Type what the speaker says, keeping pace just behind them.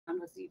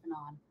was even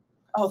on.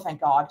 Oh,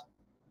 thank God.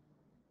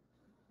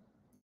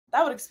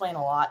 That would explain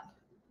a lot.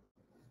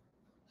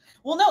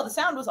 Well, no, the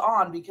sound was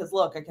on because,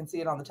 look, I can see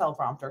it on the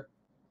teleprompter.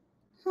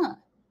 Huh.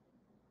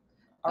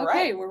 All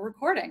okay, right. we're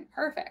recording.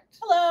 Perfect.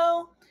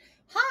 Hello.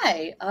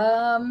 Hi.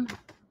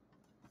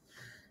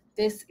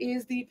 This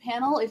is the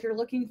panel. If you're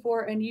looking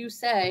for and you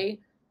say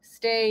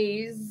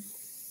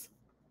stays,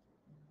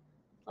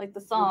 like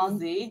the song.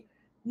 With the Z?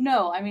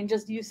 No, I mean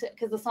just you say,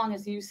 because the song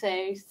is You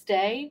Say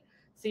Stay.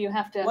 So you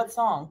have to. What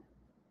song?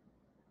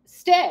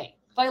 Stay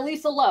by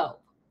Lisa Loeb.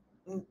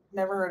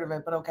 Never heard of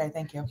it, but okay,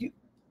 thank you.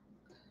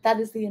 That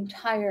is the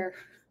entire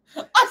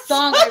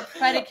song I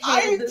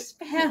predicated this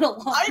panel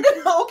on. I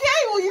know. Okay,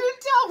 well, you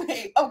didn't tell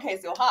me. Okay,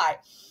 so hi.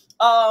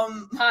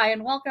 Hi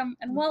and welcome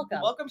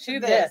Welcome to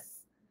this.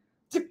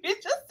 Did we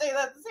just say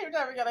that at the same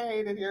time? We gotta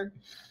hate it here.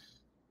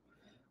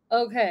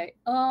 Okay.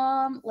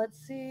 Let's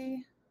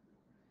see.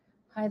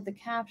 Hide the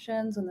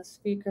captions and the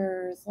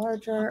speaker is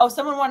larger. Oh,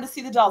 someone wanted to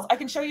see the dolls. I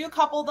can show you a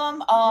couple of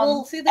them.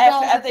 We'll see the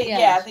dolls at the end.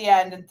 Yeah, at the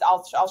end, and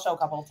I'll show a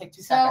couple. It'll take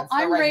 2 seconds. So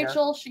I'm right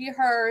Rachel. Here. She,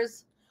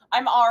 hers.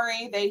 I'm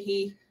Ari. They,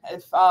 he.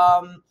 If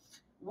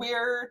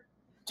we're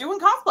doing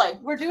cosplay.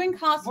 We're doing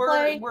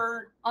cosplay.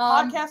 We're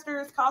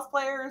podcasters,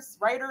 cosplayers,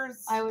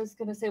 writers. I was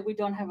gonna say we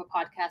don't have a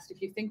podcast.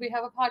 If you think we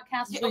have a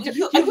podcast, you never said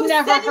you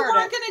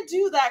weren't gonna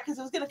do that because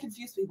it was gonna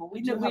confuse people.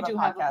 We do have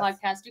a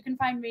podcast. You can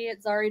find me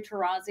at Zari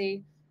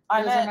Tarazi.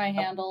 Those are my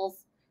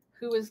handles.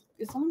 Who is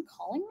someone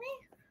calling me?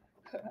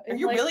 Are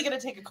you really going to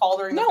take a call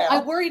during the panel? No,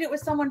 I worried it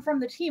was someone from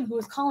the team who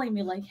was calling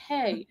me like,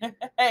 hey.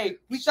 Hey,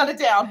 we shut it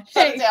down.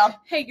 Shut it down.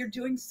 Hey, you're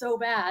doing so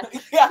bad.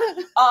 Yeah.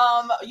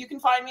 You can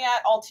find me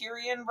at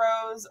Alterian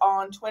Rose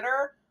on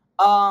Twitter.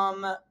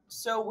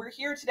 So we're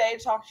here today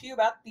to talk to you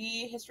about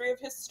the history of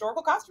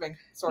historical costuming.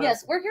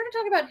 Yes, we're here to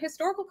talk about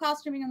historical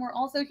costuming, and we're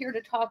also here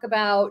to talk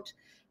about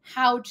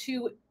how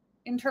to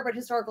interpret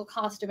historical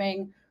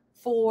costuming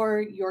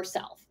for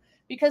yourself.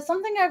 Because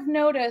something I've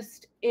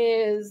noticed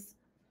is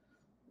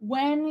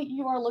when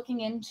you are looking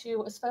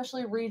into,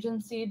 especially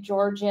Regency,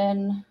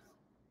 Georgian,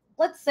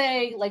 let's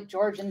say like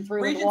Georgian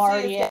through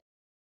Edwardian.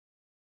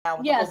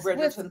 Yes,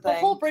 with the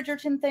whole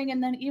Bridgerton thing,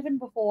 and then even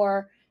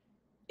before,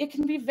 it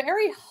can be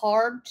very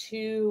hard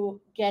to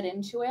get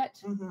into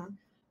it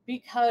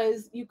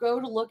because you go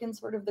to look in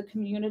sort of the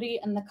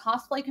community, and the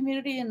cosplay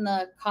community and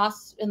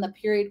the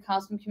period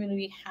costume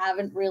community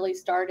haven't really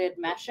started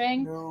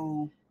meshing.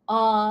 No.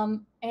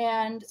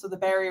 And so the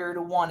barrier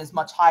to one is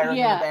much higher than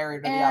the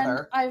barrier to the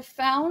other. I've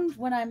found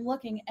when I'm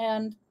looking,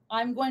 and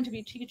I'm going to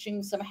be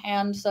teaching some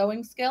hand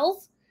sewing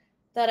skills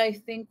that I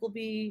think will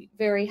be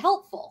very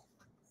helpful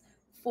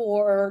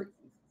for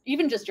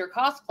even just your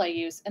cosplay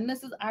use. And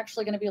this is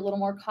actually going to be a little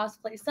more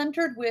cosplay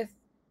centered with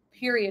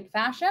period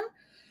fashion,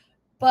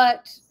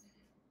 but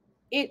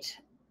it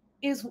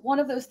is one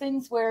of those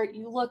things where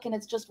you look and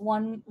it's just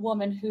one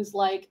woman who's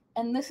like,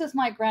 and this is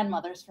my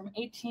grandmother's from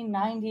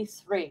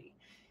 1893.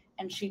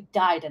 And she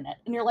died in it.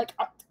 And you're like,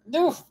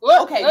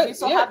 okay, do you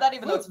still have that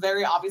even though it's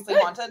very obviously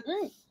haunted?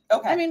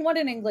 Okay. I mean, what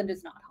in England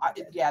is not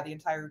haunted? Yeah, the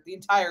entire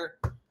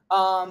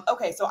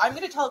okay, so I'm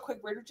going to tell a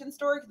quick Bridgerton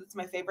story because it's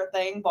my favorite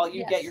thing while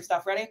you get your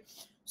stuff ready.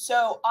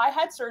 So I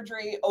had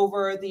surgery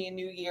over the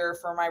new year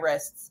for my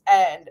wrists,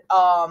 and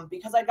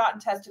because I'd gotten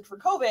tested for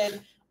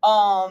COVID,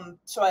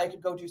 so I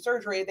could go do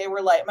surgery, they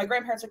were like, my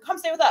grandparents would come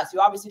stay with us. You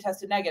obviously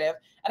tested negative.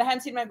 And I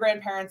hadn't seen my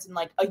grandparents in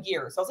like a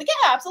year. So I was like,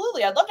 yeah,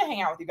 absolutely. I'd love to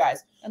hang out with you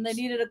guys. And they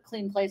needed a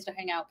clean place to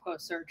hang out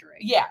post-surgery.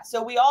 Yeah.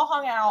 So we all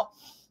hung out.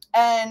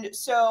 And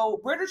so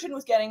Bridgerton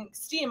was getting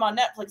steam on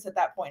Netflix at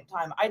that point in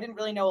time. I didn't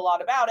really know a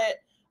lot about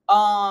it. So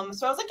I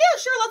was like, yeah,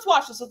 sure. Let's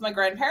watch this with my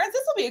grandparents.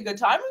 This will be a good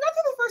time. We got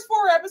through the first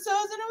 4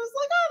 episodes and it was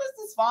like, oh,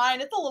 this is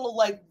fine. It's a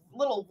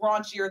little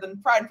raunchier than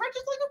Pride and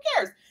Prejudice. Like, who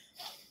cares?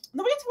 And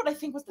then we get to what I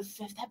think was the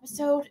 5th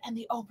episode, and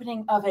the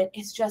opening of it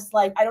is just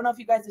like, I don't know if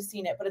you guys have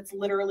seen it, but it's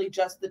literally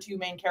just the 2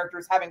 main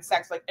characters having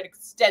sex, like an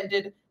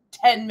extended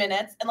 10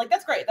 minutes. And like,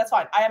 that's great. That's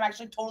fine. I am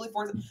actually totally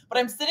for it. But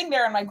I'm sitting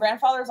there and my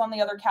grandfather's on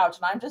the other couch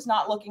and I'm just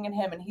not looking at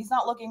him and he's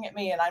not looking at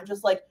me. And I'm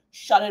just like,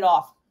 shut it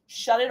off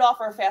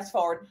or fast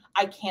forward.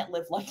 I can't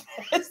live like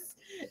this.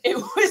 It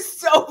was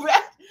so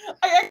bad.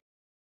 I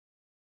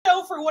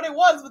know for what it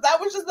was, but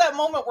that was just that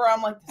moment where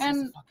I'm like, this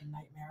is a fucking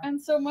nightmare. And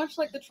so much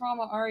like the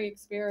trauma Ari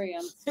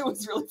experienced. It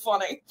was really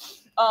funny.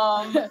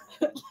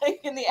 Like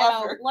in the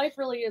after. Life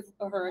really is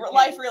a hurricane.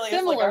 Life really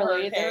is like a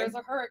hurricane. There is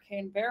a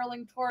hurricane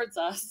barreling towards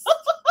us.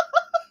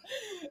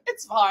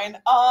 It's fine.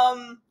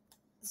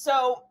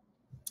 So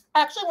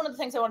actually one of the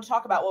things I want to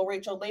talk about while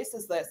Rachel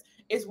laces this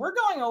is we're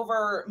going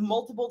over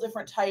multiple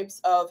different types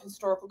of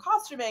historical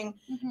costuming.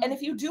 Mm-hmm. And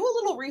if you do a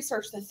little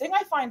research, the thing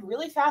I find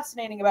really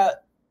fascinating about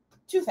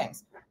 2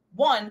 things.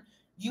 One,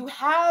 you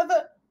have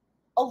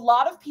a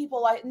lot of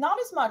people, not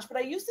as much, but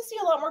I used to see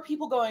a lot more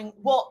people going,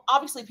 well,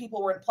 obviously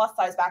people were in plus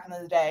size back in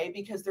the day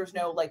because there's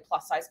no like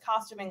plus size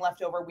costuming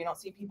left over. We don't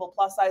see people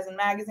plus size in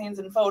magazines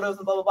and photos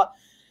and blah, blah, blah.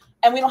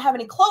 And we don't have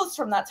any clothes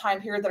from that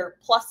time period that are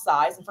plus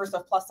size. And first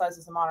off, plus size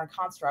is a modern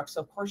construct. So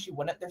of course you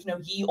wouldn't. There's no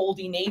ye olde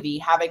navy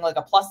having like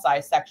a plus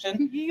size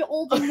section. Ye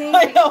olde navy.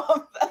 I know.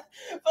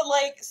 But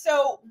like,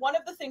 so one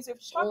of the things we have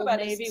to talk Old about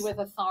navy is with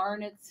a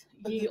tharn. It's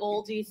ye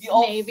olde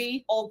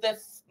navy.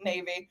 Oldest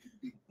navy.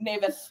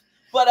 Navis.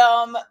 But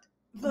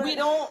we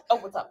don't. Oh,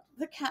 what's up?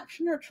 The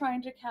captioner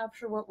trying to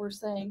capture what we're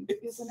saying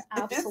is an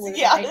absolute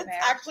yeah, nightmare.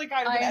 it's actually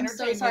kind of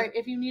entertaining. I'm so sorry.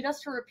 If you need us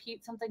to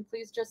repeat something,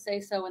 please just say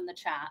so in the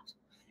chat.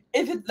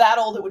 If it's that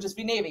old, it would just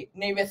be navy.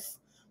 Navis.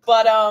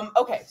 But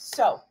okay,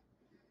 so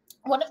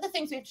one of the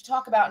things we have to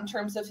talk about in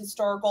terms of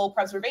historical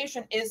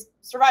preservation is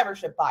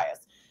survivorship bias.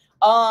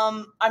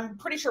 I'm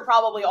pretty sure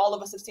probably all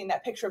of us have seen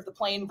that picture of the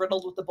plane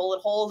riddled with the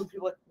bullet holes, and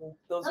people are like,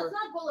 well, That's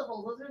not bullet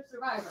holes, those are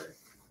survivors.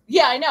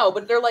 Yeah, I know,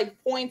 but they're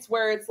like points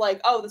where it's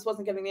like, oh, this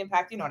wasn't giving the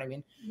impact, you know what I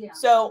mean? Yeah.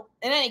 So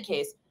in any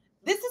case,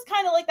 this is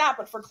kind of like that,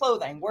 but for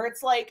clothing, where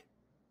it's like,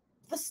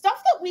 the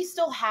stuff that we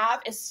still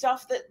have is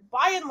stuff that,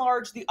 by and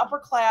large, the upper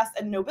class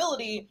and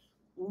nobility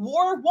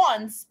wore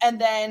once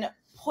and then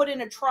put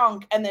in a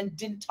trunk and then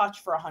didn't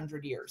touch for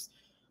 100 years.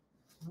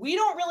 We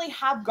don't really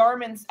have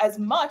garments as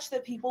much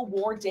that people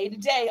wore day to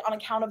day on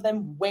account of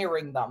them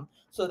wearing them.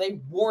 So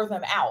they wore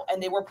them out,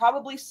 and they were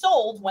probably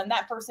sold when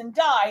that person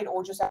died,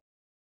 or just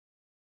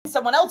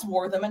someone else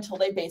wore them until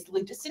they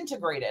basically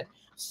disintegrated.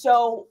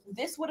 So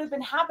this would have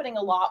been happening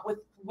a lot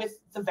with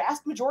the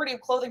vast majority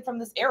of clothing from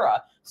this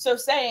era. So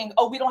saying,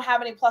 oh, we don't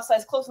have any plus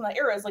size clothes in that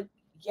era is like,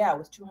 yeah, it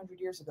was 200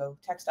 years ago.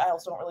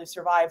 Textiles don't really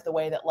survive the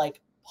way that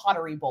like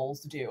pottery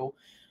bowls do.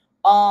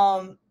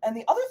 And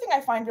the other thing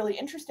I find really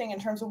interesting in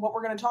terms of what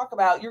we're going to talk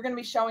about, you're going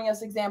to be showing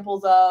us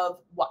examples of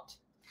what?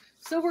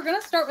 So we're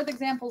going to start with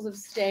examples of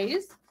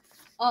stays.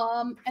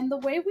 And the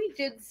way we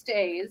did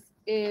stays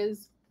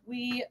is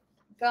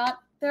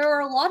there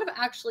are a lot of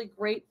actually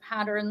great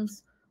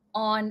patterns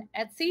on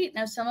Etsy.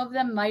 Now, some of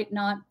them might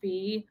not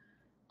be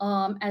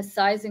as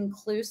size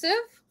inclusive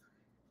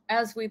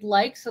as we'd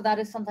like. So that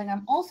is something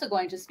I'm also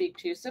going to speak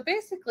to. So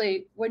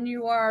basically, when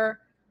you are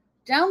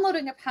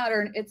downloading a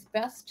pattern, it's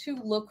best to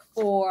look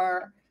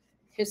for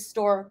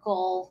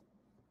historical,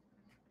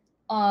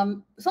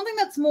 something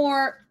that's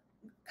more,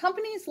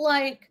 companies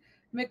like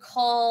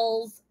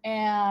McCall's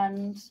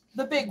and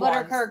the big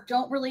Butterkirk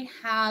don't really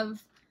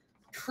have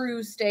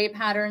true stay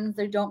patterns.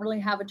 They don't really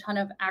have a ton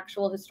of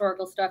actual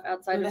historical stuff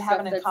outside of they stuff have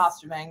it in that's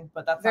costuming,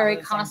 but that's very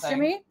not really the same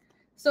thing. costumey.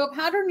 So a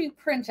pattern you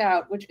print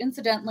out, which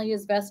incidentally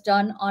is best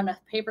done on a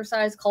paper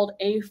size called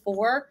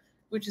A4,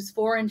 which is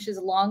 4 inches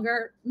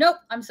longer. Nope,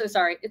 I'm so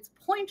sorry. It's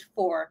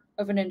 0.4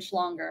 of an inch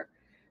longer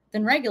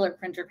than regular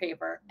printer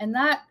paper. And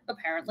that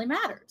apparently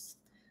matters.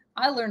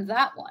 I learned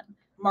that one.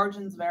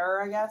 Margins of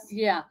error, I guess.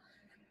 Yeah.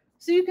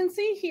 So you can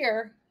see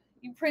here,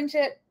 you print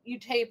it, you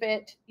tape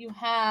it, you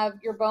have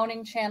your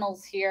boning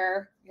channels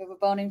here, you have a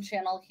boning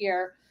channel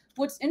here.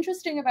 What's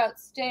interesting about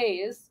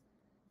stays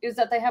is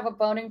that they have a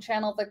boning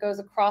channel that goes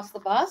across the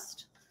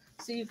bust.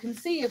 So you can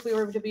see if we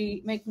were to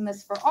be making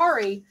this for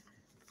Ari,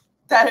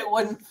 that it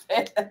wouldn't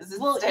fit as it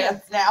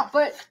stands now.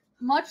 But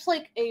much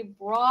like a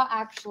bra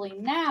actually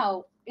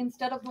now,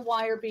 instead of the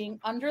wire being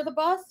under the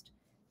bust,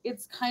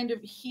 it's kind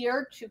of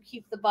here to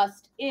keep the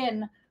bust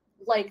in,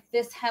 like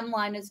this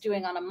hemline is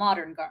doing on a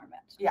modern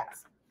garment.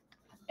 Yes.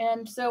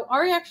 And so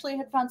Ari actually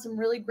had found some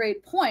really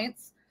great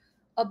points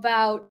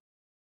about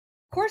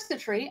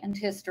corsetry and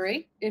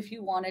history, if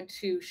you wanted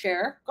to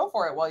share. Go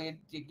for it while you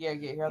get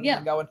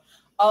here going.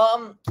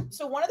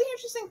 So one of the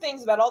interesting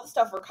things about all the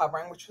stuff we're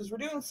covering, which was we're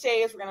doing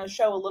stays, we're going to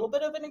show a little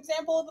bit of an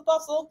example of a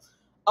bustle.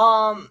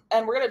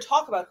 And we're going to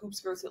talk about hoop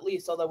skirts at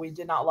least, although we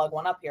did not lug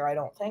one up here, I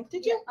don't think.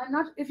 Did you? I'm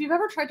not. If you've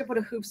ever tried to put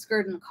a hoop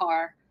skirt in a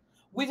car,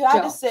 we've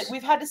had to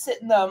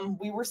sit in them.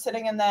 We were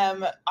sitting in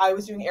them. I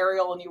was doing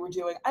aerial and you were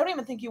doing, I don't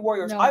even think you wore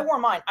yours. No. I wore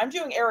mine. I'm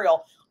doing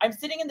aerial. I'm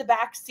sitting in the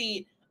back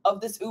seat of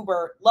this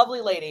Uber,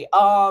 lovely lady.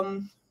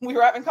 We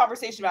were having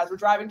conversation about it. We're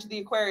driving to the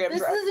aquarium.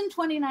 This is in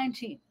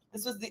 2019.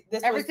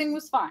 Everything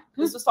was fine.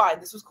 This was fine.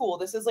 This was cool.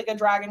 This is like a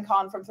Dragon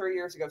Con from 3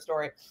 years ago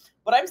story.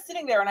 But I'm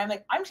sitting there and I'm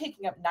like, I'm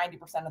taking up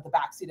 90% of the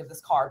back seat of this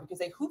car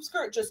because a hoop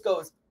skirt just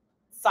goes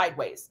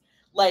sideways.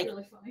 Like,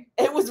 really funny.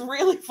 It was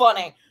really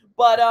funny.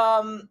 But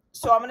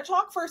so I'm going to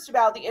talk first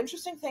about the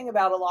interesting thing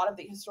about a lot of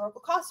the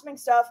historical costuming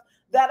stuff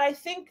that I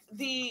think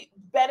the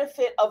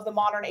benefit of the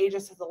modern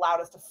ages has allowed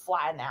us to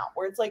flatten out.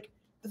 Where it's like,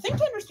 the thing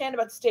to understand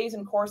about stays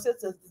and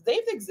corsets is they've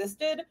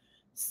existed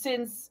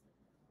since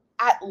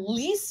at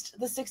least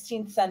the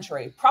 16th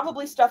century.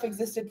 Probably stuff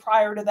existed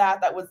prior to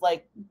that that was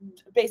like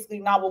basically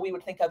not what we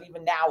would think of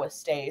even now as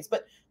stays.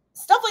 But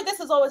stuff like this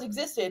has always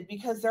existed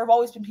because there have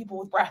always been people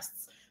with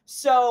breasts.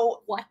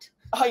 So what?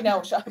 I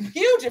know,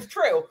 huge if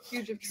true.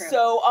 Huge if true.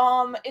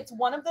 So it's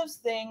one of those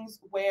things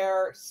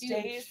where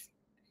stays.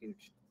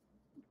 Huge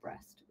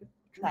breast.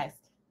 Nice.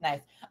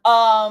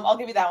 I'll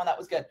give you that one. That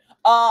was good.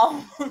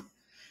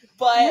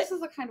 But and this is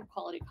the kind of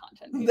quality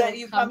content that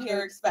you come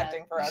here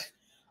expecting for us.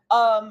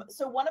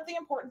 So one of the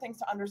important things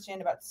to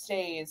understand about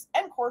stays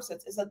and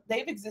corsets is that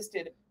they've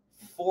existed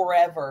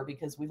forever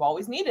because we've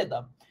always needed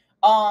them.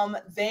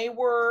 They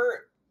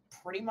were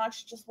pretty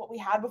much just what we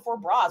had before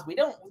bras.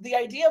 The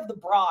idea of the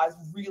bra is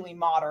really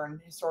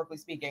modern, historically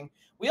speaking.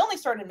 We only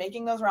started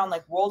making those around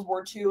like World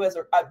War II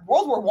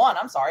World War One,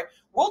 I'm sorry.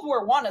 World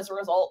War One as a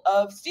result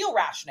of steel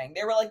rationing.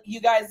 They were like,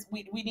 you guys,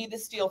 we need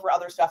this steel for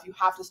other stuff. You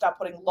have to stop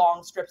putting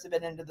long strips of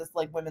it into this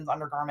like women's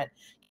undergarment.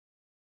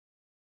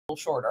 A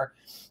little shorter.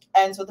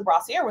 And so the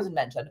brassiere was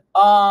invented.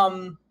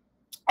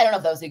 I don't know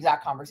if that was the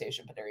exact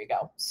conversation, but there you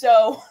go.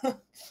 So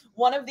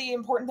one of the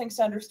important things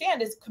to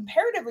understand is,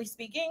 comparatively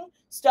speaking,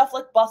 stuff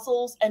like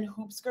bustles and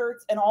hoop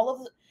skirts and all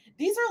of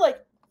these are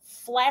like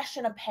flash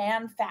in a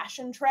pan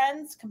fashion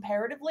trends.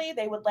 Comparatively,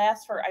 they would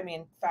last for, I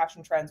mean,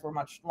 fashion trends were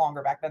much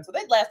longer back then. So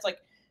they'd last like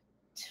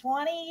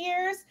 20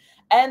 years.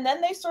 And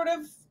then they sort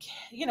of,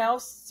 you know,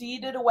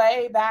 ceded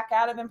away back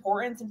out of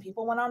importance and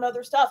people went on to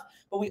other stuff.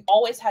 But we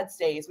always had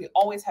stays. We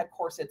always had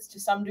corsets to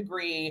some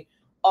degree,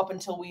 up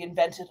until we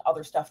invented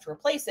other stuff to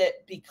replace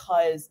it,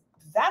 because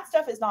that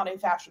stuff is not a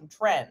fashion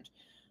trend.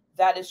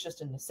 That is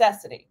just a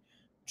necessity.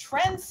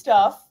 Trend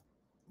stuff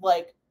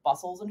like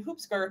bustles and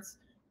hoop skirts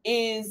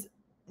is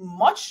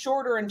much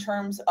shorter in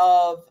terms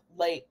of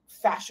like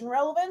fashion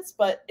relevance,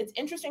 but it's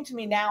interesting to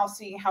me now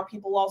seeing how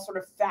people all sort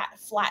of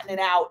flatten it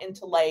out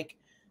into like,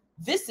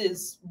 this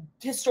is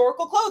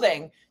historical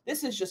clothing.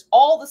 This is just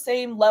all the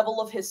same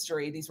level of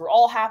history. These were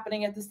all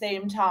happening at the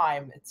same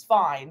time. It's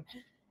fine.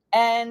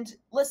 And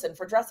listen,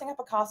 for dressing up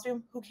a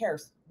costume, who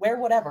cares? Wear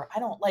whatever. I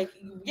don't like,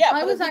 yeah,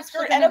 I put was a actually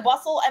skirt and a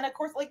bustle and of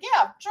course, like,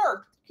 yeah,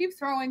 sure. Keep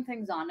throwing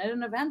things on it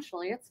and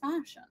eventually it's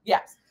fashion.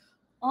 Yes.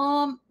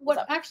 One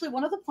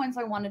of the points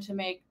I wanted to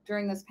make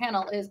during this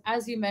panel is,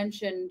 as you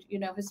mentioned, you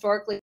know,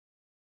 historically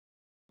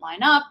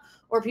line up,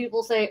 or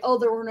people say, oh,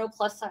 there were no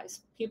plus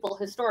size people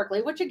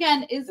historically, which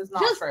again is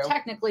just true.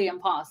 Technically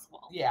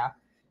impossible. Yeah.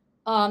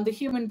 The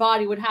human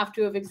body would have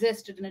to have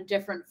existed in a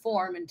different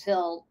form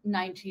until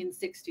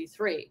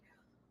 1963,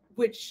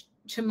 which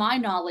to my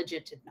knowledge,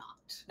 it did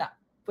not. No.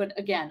 But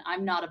again,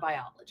 I'm not a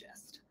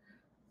biologist.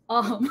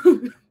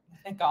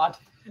 Thank God.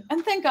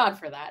 And thank God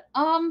for that.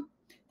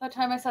 That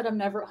time I said I'm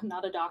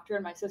not a doctor,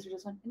 and my sister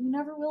just went, and you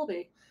never will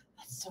be.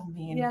 That's so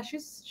mean. Yeah,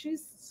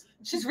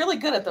 she's really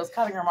good at those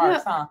cutting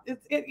remarks, huh?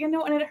 It you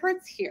know, and it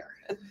hurts here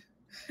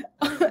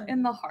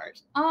in the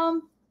heart.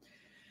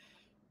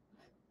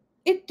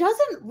 It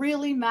doesn't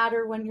really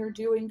matter when you're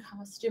doing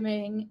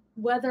costuming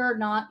whether or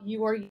not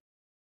you are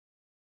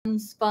using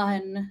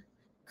spun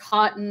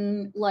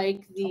cotton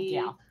like they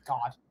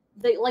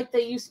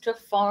used to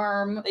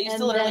farm. They used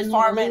to literally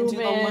farm it and do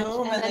the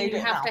loom, and then you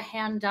have to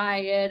hand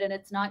dye it, and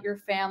it's not your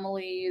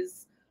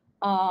family's,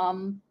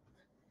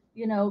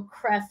 you know,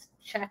 crest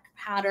check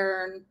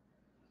pattern.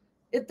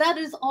 That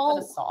is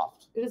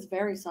soft. It is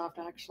very soft,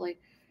 actually.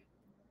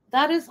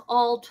 That is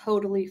all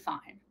totally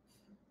fine.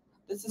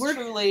 This is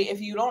truly, if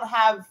you don't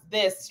have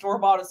this,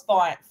 store-bought is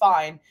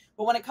fine.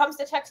 But when it comes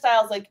to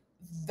textiles, like,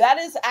 that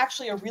is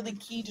actually a really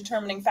key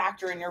determining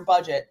factor in your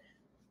budget.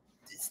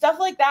 Stuff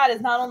like that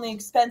is not only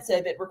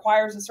expensive, it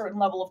requires a certain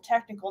level of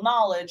technical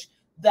knowledge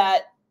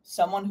that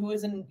someone who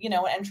is an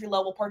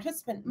entry-level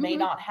participant may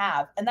not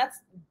have. And that's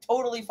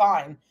totally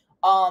fine.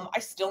 I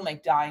still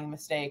make dyeing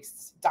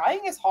mistakes.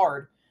 Dyeing is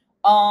hard.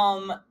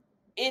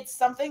 It's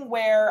something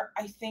where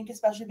I think,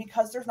 especially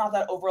because there's not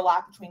that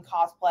overlap between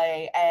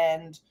cosplay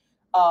and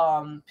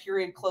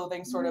period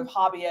clothing sort of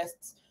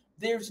hobbyists,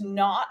 there's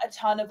not a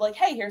ton of like,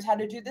 hey, here's how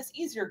to do this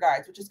easier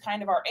guides, which is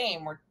kind of our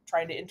aim. We're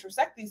trying to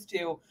intersect these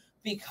two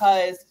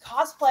because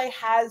cosplay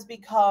has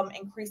become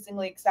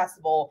increasingly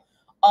accessible.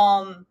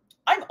 I'm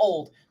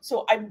old,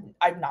 so I'm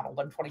not old,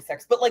 I'm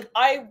 26, but like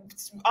I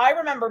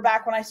remember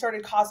back when I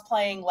started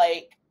cosplaying,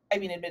 like, I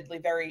mean, admittedly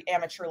very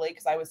amateurly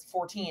because I was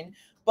 14,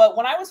 but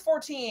when I was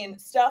 14,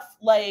 stuff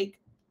like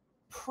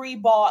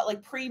pre-bought,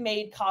 like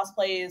pre-made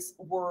cosplays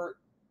were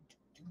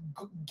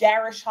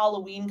garish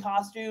Halloween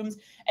costumes.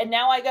 And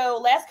now I go,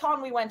 last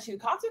con we went to,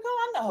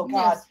 Katsucon? Oh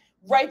God, yes.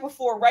 right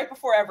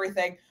before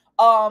everything.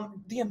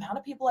 The amount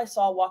of people I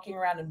saw walking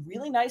around in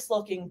really nice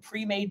looking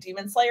pre-made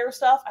Demon Slayer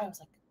stuff, I was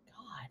like,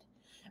 God.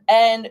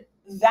 And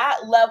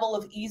that level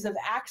of ease of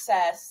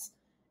access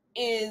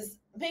is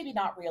maybe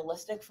not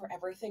realistic for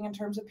everything in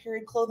terms of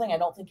period clothing. I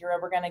don't think you're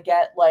ever going to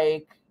get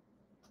like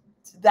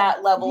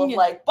that level of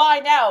like,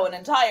 buy now an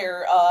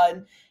entire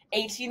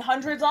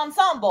 1800s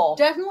ensemble.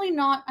 Definitely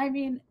not. I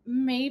mean,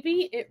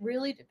 maybe it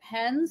really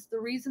depends. The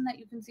reason that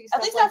you can see stuff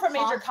at least not for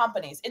major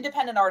companies,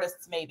 independent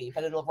artists maybe,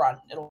 but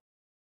it'll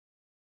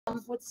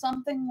with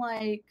something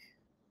like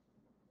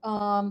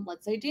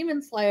let's say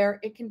Demon Slayer,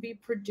 it can be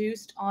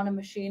produced on a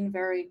machine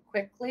very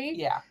quickly.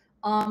 Yeah.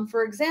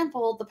 For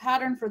example, the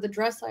pattern for the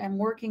dress I am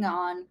working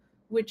on,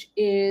 which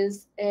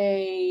is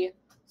a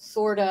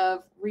sort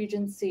of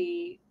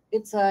Regency,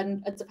 it's a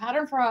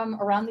pattern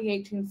from around the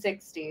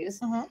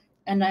 1860s. Mm-hmm.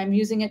 And I'm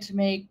using it to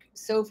make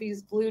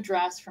Sophie's blue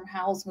dress from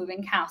Howl's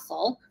Moving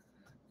Castle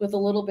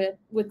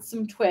with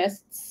some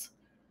twists.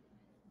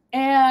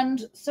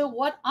 And so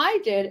what I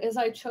did is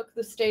I took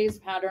the stays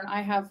pattern.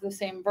 I have the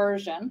same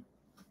version.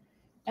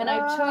 And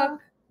I took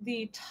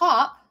the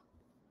top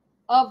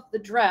of the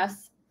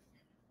dress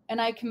and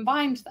I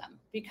combined them.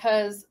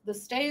 because the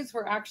stays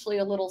were actually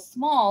a little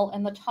small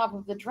and the top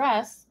of the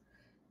dress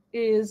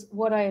is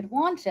what I had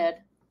wanted.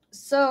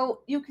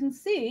 So you can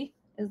see,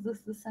 is this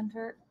the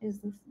center?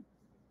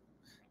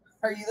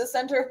 Are you the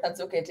center?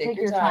 That's okay. Take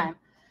your time. time.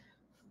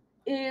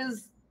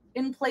 Is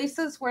in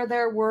places where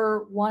there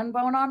were one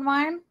bone on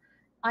mine,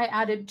 I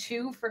added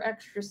 2 for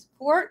extra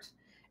support.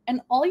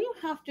 And all you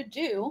have to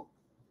do,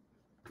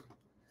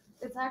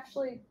 it's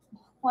actually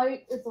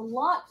it's a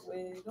lot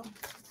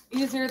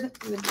easier than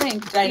you would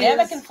think.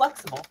 Dynamic and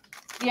flexible.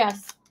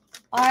 Yes.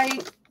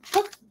 I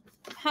took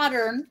a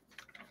pattern,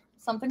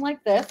 something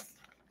like this.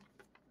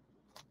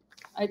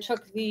 I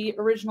took the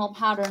original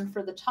pattern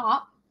for the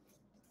top,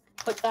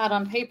 put that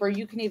on paper.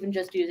 You can even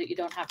just use it. You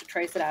don't have to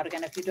trace it out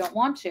again if you don't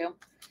want to.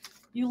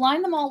 You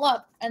line them all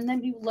up, and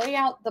then you lay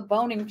out the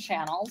boning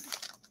channels.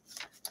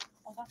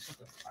 Oh, that's a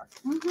good mark.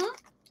 Mm-hmm.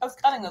 I was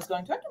cutting those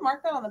going, do I have to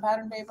mark that on the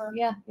pattern paper?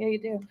 Yeah, you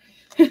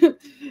do.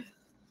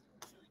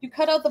 You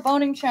cut out the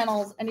boning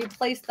channels and you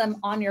place them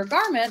on your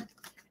garment.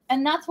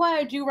 And that's why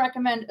I do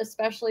recommend,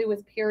 especially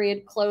with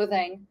period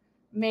clothing,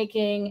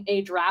 making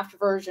a draft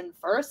version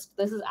first.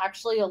 This is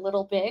actually a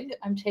little big.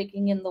 I'm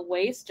taking in the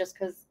waist just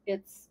because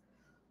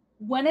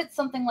when it's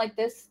something like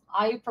this,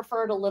 I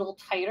prefer it a little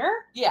tighter.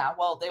 Yeah,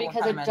 well,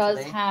 because it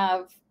does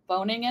have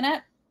boning in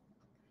it.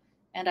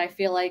 And I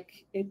feel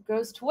like it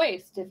goes to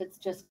waste if it's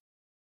just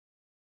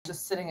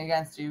sitting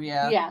against you.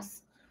 Yeah.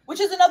 Yes. Which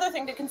is another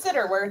thing to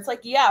consider, where it's like,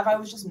 yeah, if I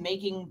was just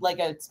making like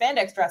a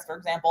spandex dress, for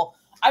example,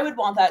 I would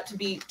want that to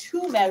be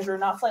to measure,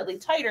 not slightly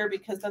tighter,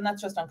 because then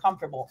that's just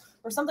uncomfortable.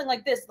 For something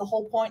like this, the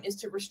whole point is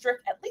to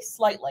restrict at least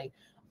slightly.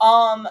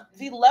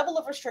 The level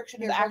of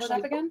restriction is actually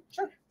up again.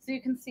 Sure. So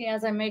you can see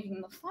as I'm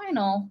making the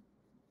final,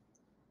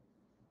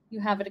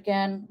 you have it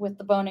again with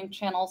the boning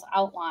channels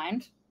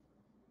outlined.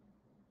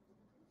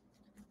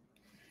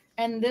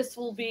 And this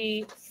will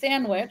be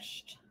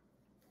sandwiched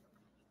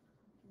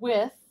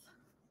with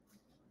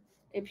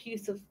a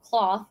piece of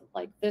cloth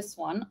like this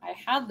one. I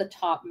had the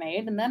top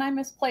made and then I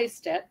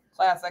misplaced it.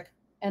 Classic.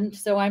 And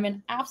so I'm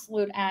in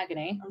absolute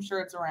agony. I'm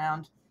sure it's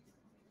around.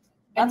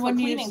 That's what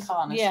cleaning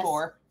con is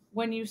for.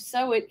 When you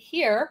sew it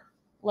here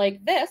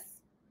like this,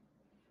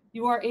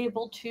 you are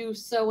able to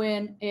sew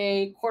in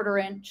a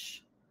 1/4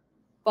 inch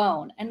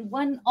bone. And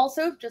when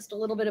also, just a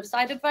little bit of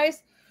side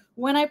advice,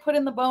 when I put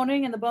in the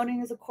boning and the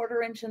boning is a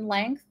 1/4 inch in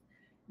length,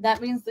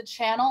 that means the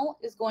channel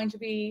is going to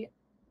be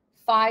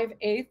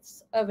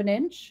 5/8 of an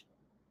inch,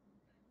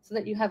 so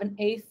that you have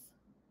 1/8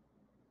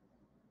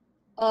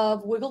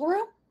 of wiggle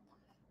room.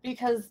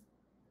 Because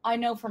I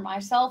know for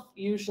myself,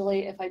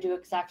 usually if I do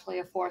exactly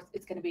 1/4,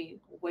 it's going to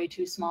be way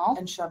too small.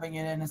 And shoving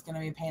it in is going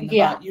to be a pain in the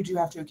butt. You do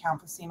have to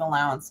account for seam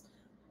allowance.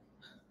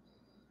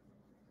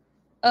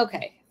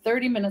 Okay,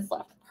 30 minutes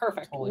left.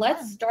 Perfect. Totally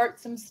Let's fine. start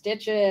some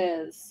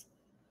stitches.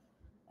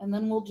 And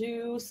then we'll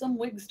do some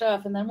wig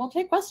stuff, and then we'll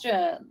take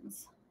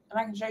questions. And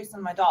I can show you some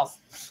of my dolls.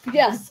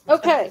 Yes,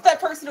 okay. That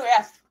person who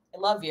asked, I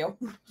love you.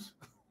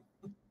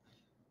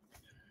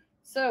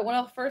 So one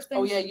of the first things...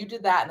 Oh, yeah, you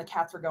did that, and the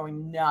cats were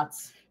going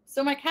nuts.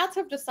 So my cats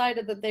have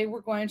decided that they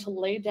were going to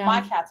lay down...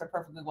 My cats are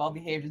perfectly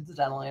well-behaved,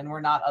 incidentally, and we're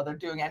not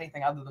doing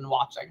anything other than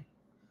watching.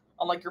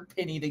 Unlike your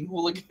pin-eating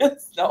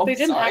hooligans. No, they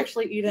didn't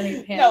actually eat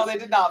any pins. No, they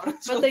did not.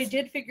 But they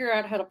did figure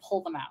out how to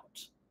pull them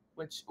out.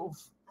 Which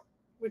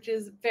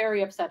is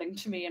very upsetting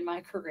to me in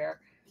my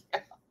career. Yeah.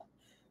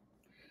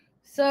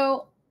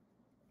 So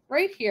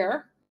right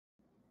here,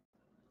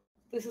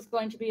 this is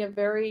going to be a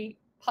very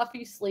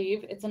puffy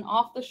sleeve. It's an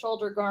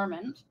off-the-shoulder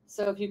garment.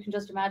 So if you can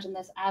just imagine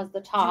this as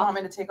the top. Do you want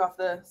me to take off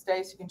the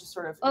stay so you can just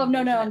sort of... Oh,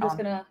 no, I'm just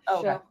going to show.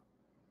 Okay.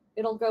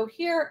 It'll go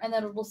here, and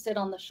then it will sit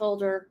on the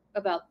shoulder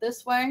about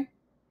this way.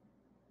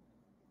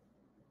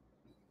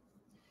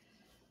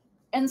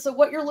 And so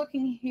what you're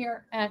looking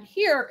at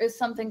here is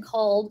something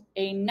called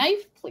a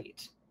knife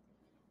pleat.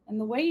 And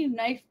the way you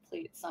knife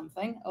pleat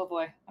something, oh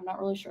boy, I'm not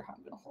really sure how I'm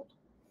going to hold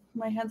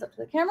my hands up to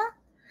the camera.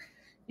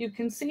 You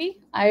can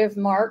see I have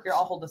marked Here,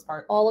 I'll hold this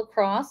part. all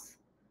across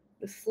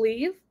the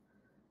sleeve,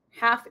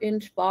 1/2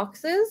 inch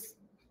boxes.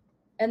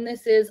 And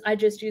this is, I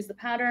just used the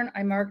pattern.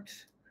 I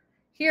marked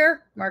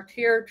here,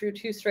 drew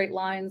 2 straight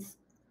lines,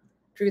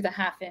 drew the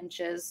 1/2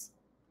 inches.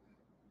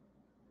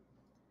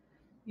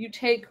 You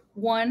take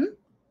one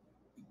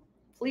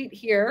pleat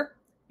here,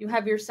 you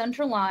have your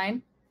center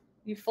line,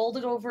 you fold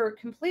it over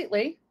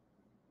completely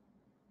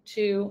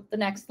to the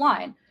next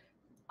line.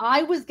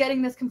 I was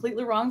getting this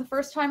completely wrong the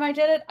first time I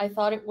did it. I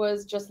thought it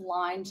was just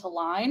line to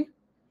line,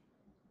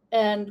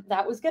 and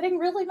that was getting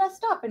really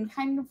messed up and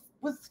kind of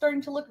was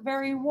starting to look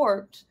very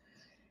warped.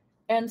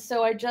 And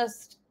so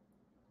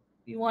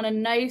you want a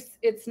nice,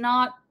 it's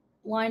not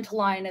line to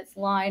line, it's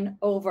line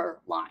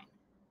over line.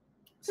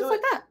 Just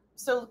like that.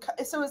 So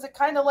is it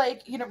kind of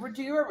like,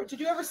 did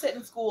you ever sit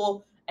in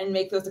school and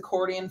make those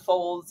accordion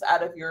folds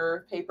out of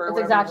your paper? It's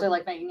exactly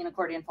like making an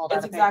accordion fold out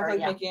of paper. It's exactly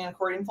like making an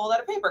accordion fold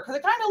out of paper, because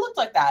it kind of looked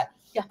like that.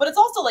 Yeah. But it's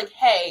also like,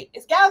 hey,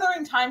 is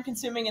gathering time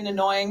consuming and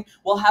annoying?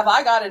 Well, have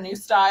I got a new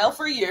style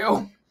for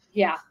you?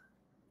 Yeah.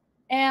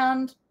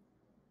 And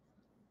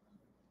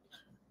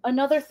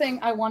Another thing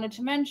I wanted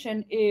to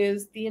mention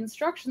is the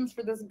instructions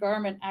for this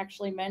garment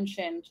actually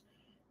mentioned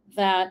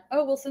that,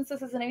 oh, well, since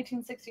this is an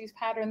 1860s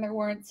pattern, there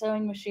weren't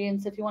sewing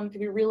machines. If you want it to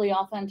be really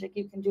authentic,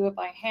 you can do it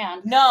by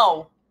hand.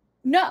 No.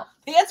 No.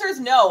 The answer is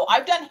no.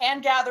 I've done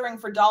hand gathering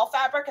for doll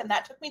fabric, and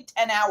that took me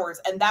 10 hours,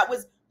 and that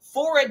was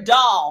for a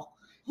doll.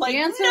 Like,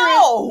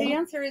 the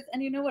answer is,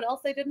 and you know what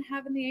else they didn't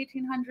have in the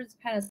 1800s?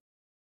 Penicillin.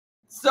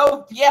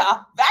 So,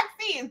 yeah,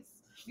 vaccines.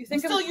 You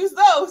think still use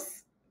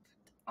those.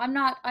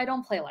 I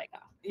don't play like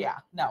that. Yeah,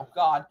 no,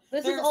 God.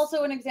 This is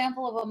also an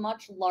example of a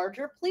much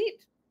larger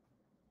pleat.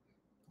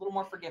 A little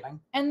more forgiving.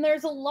 And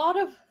there's a lot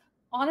of,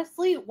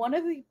 honestly, one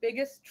of the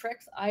biggest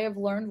tricks I have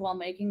learned while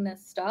making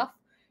this stuff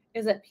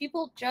is that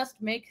people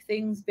just make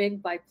things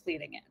big by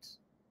pleating it.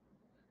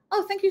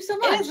 Oh, thank you so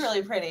much. It is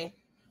really pretty.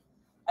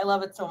 I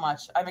love it so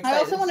much. I'm excited. I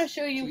also want to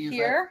show you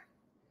here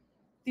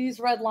these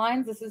red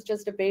lines. This is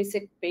just a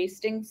basic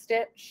basting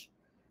stitch,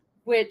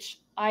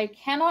 which I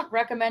cannot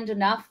recommend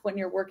enough when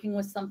you're working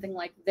with something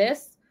like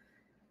this.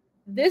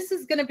 This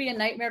is going to be a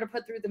nightmare to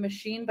put through the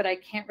machine, but I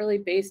can't really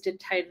baste it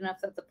tight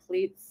enough that the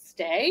pleats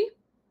stay.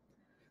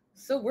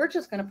 So we're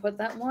just going to put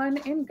that one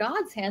in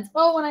God's hands.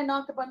 Oh, and I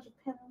knocked a bunch of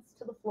pins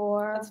to the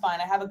floor. That's fine.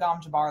 I have a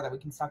gom jabbar that we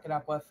can suck it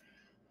up with.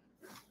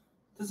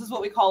 This is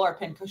what we call our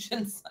pin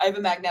cushions. I have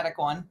a magnetic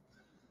one.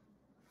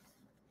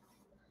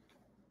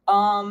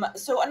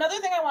 So another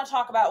thing I want to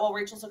talk about while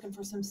Rachel's looking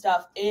for some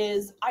stuff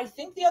is, I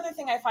think the other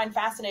thing I find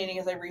fascinating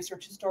as I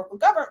research historical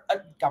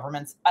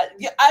governments,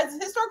 as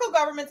historical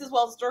governments as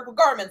well as historical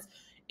garments,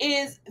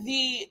 is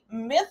the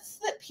myths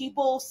that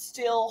people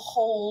still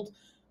hold.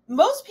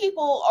 Most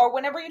people are,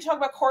 whenever you talk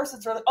about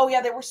corsets, are like, oh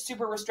yeah, they were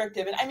super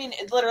restrictive. And I mean,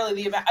 it's literally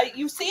the event.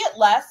 You see it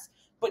less,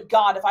 but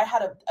God, if I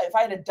had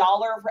a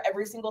dollar for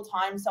every single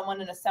time someone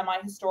in a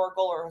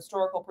semi-historical or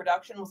historical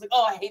production was like,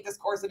 oh, I hate this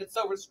corset, it's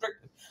so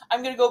restrictive,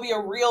 I'm gonna go be a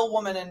real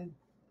woman and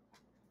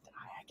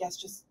I guess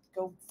just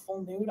go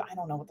full nude. I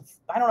don't know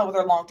what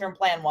their long-term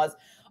plan was.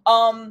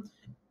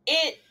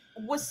 It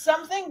was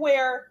something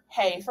where,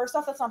 hey, first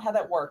off, that's not how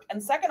that worked,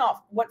 and second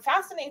off, what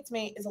fascinates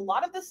me is a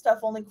lot of this stuff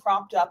only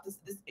cropped up,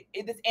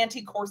 this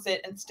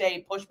anti-corset and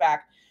stay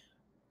pushback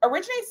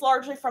originates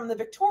largely from the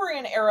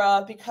Victorian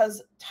era,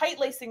 because tight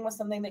lacing was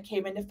something that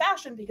came into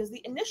fashion because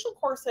the initial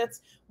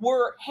corsets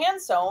were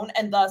hand sewn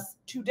and thus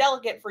too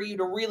delicate for you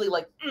to really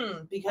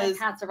because my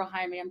cats are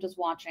behind me. I'm just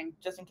watching,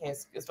 just in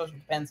case, especially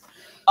with pins.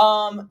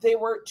 They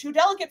were too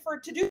delicate for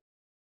it to do.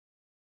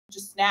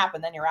 Just snap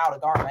and then you're out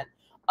of garment.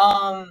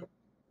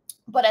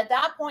 But at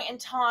that point in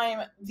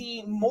time,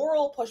 the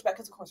moral pushback,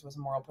 because of course it was a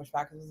moral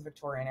pushback because it was the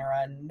Victorian era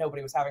and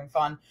nobody was having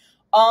fun.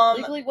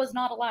 Legally was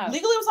not allowed.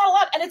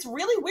 And it's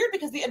really weird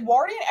because the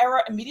Edwardian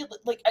era immediately,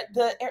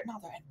 the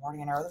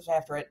Edwardian era, there's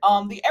after it.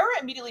 The era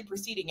immediately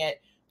preceding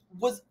it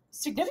was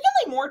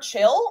significantly more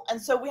chill,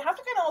 and so we have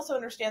to kind of also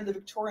understand the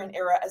Victorian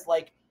era as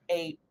like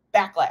a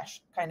backlash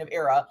kind of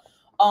era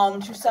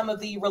to some of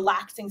the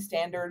relaxing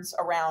standards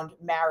around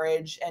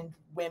marriage and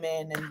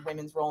women and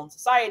women's role in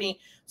society.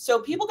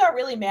 So people got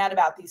really mad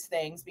about these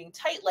things being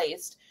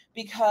tight-laced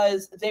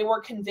because they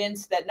were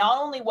convinced that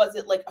not only was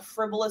it like a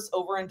frivolous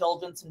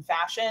overindulgence in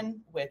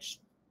fashion,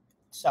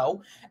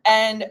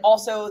 and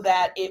also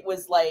that it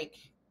was like,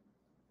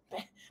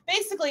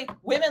 basically,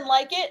 women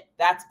like it,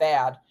 that's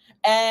bad.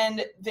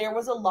 And there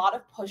was a lot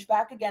of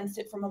pushback against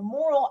it from a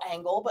moral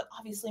angle, but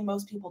obviously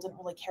most people didn't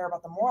really care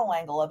about the moral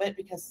angle of it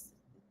because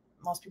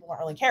most people don't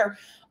really care.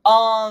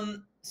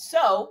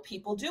 So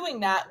people doing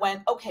that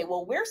went, okay,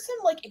 well, where's some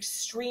like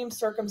extreme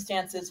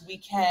circumstances we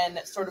can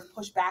sort of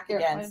push back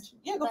against?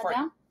 Yeah, go for it.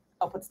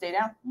 Oh, put stay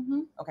down? Mm-hmm.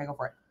 Okay, go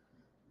for it.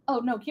 Oh,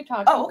 no, keep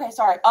talking. Oh, okay,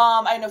 sorry.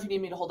 I don't know if you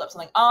need me to hold up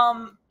something.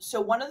 So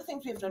one of the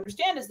things we have to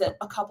understand is that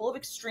a couple of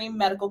extreme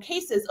medical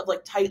cases of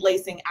like tight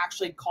lacing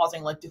actually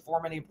causing like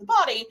deformity of the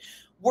body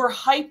were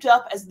hyped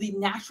up as the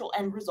natural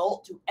end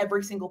result to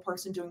every single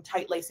person doing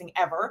tight lacing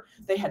ever.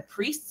 They had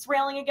priests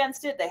railing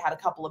against it. They had a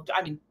couple of,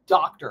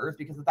 doctors,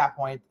 because at that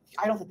point,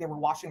 I don't think they were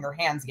washing their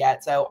hands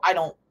yet. So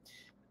I'm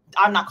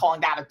not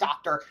calling that a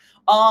doctor.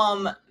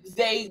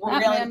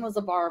 That man was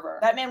a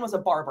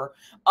barber.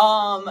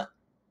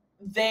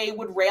 They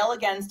would rail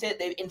against it.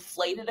 They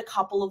inflated a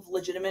couple of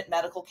legitimate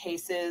medical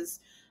cases.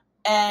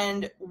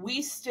 And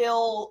we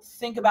still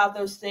think about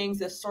those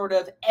things as sort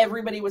of,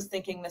 everybody was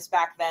thinking this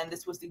back then.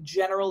 This was the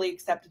generally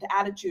accepted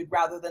attitude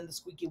rather than the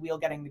squeaky wheel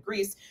getting the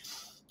grease.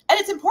 And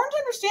it's important to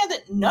understand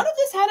that none of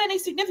this had any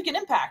significant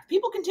impact.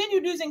 People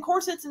continued using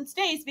corsets and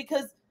stays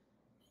because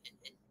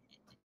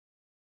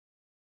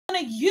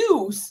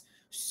use.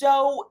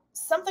 So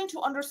something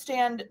to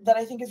understand that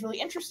I think is really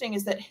interesting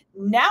is that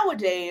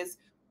nowadays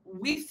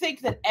we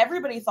think that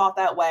everybody thought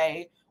that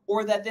way,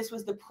 or that this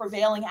was the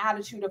prevailing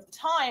attitude of the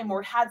time,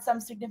 or it had some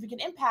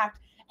significant impact,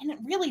 and it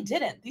really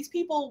didn't. These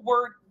people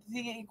were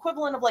the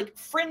equivalent of like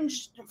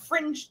fringe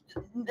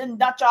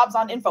nut jobs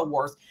on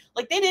InfoWars.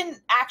 Like, they didn't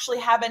actually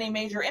have any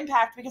major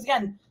impact because,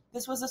 again,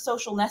 this was a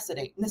social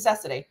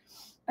necessity.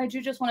 I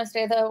do just want to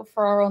say, though,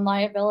 for our own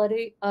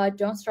liability,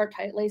 don't start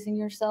tight lacing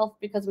yourself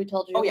because we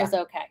told you it was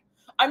okay.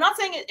 I'm not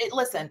saying it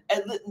listen,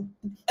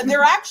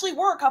 there actually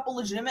were a couple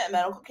legitimate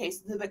medical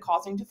cases of it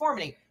causing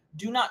deformity.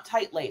 Do not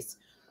tight lace.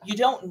 You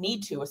don't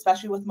need to,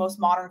 especially with most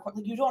modern,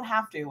 like you don't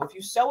have to. If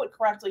you sew it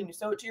correctly and you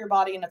sew it to your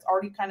body and it's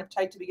already kind of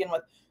tight to begin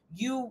with,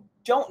 you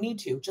don't need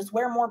to. Just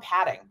wear more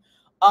padding.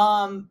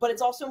 But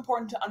it's also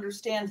important to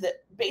understand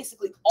that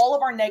basically all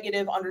of our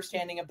negative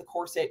understanding of the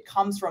corset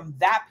comes from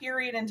that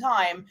period in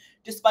time,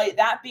 despite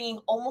that being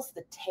almost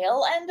the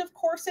tail end of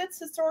corsets,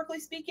 historically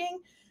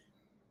speaking.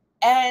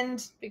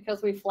 And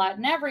because we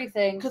flatten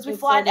everything. Because we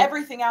flatten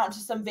everything out into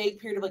some vague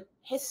period of like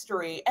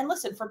history. And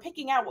listen, for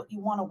picking out what you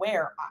want to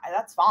wear,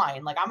 that's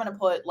fine. Like I'm going to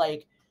put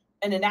like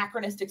an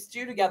anachronistic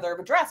stew together of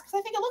a dress because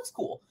I think it looks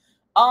cool.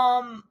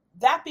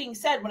 That being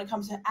said, when it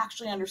comes to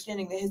actually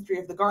understanding the history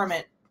of the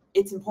garment,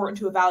 it's important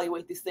to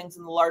evaluate these things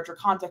in the larger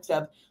context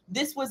of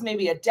this was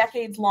maybe a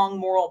decades-long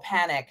moral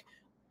panic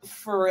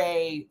for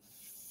a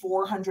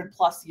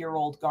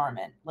 400-plus-year-old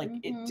garment. Like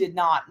it did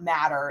not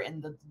matter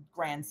in the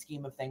grand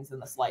scheme of things in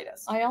the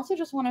slightest. I also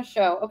just want to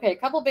show, okay, a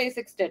couple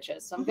basic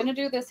stitches. So I'm going to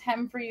do this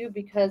hem for you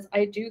because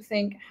I do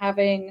think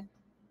having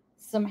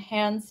some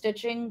hand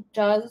stitching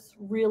does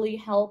really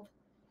help,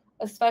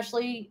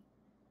 especially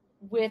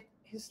with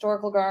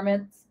historical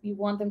garments. You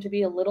want them to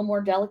be a little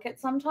more delicate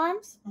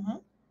sometimes.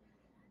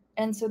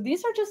 And so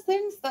these are just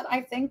things that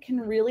I think can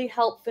really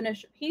help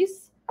finish a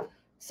piece.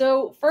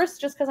 So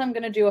first, just because I'm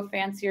going to do a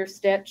fancier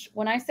stitch,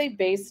 when I say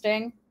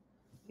basting,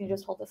 you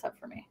just hold this up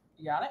for me.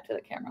 You got it? To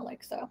the camera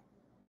like so.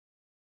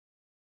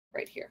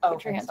 Right here. Oh,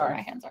 put your hands where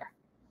my hands are.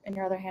 And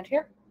your other hand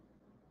here.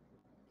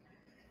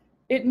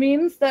 It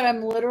means that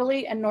I'm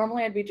literally, and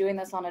normally I'd be doing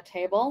this on a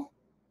table.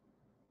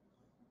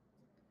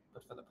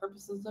 But for the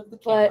purposes of the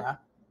camera.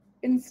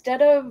 But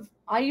instead of,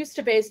 I used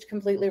to baste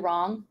completely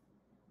wrong.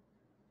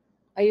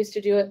 I used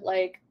to do it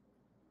like,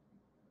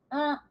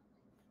 and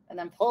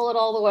then pull it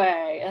all the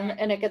way.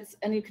 And it gets,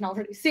 and you can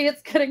already see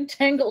it's getting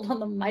tangled on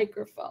the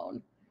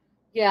microphone.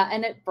 Yeah,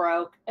 and it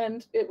broke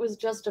and it was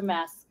just a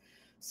mess.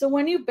 So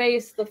when you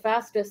baste, the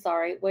fastest,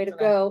 way to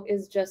go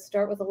is just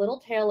start with a little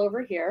tail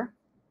over here.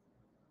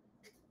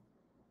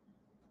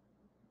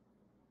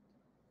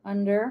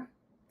 Under,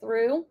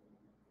 through.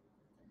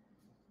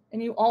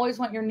 And you always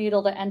want your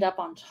needle to end up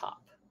on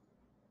top.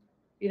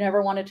 You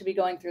never want it to be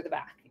going through the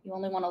back. You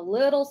only want a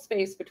little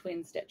space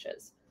between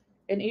stitches.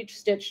 And each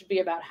stitch should be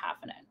about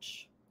 1/2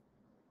 inch.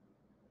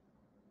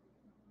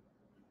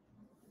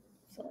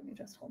 So let me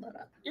just hold that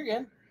up. You're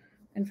good.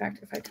 In fact,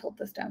 if I tilt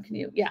this down, can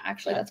you? Yeah,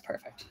 actually, that's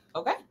perfect.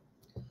 Okay.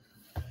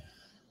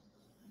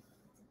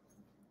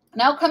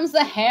 Now comes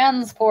the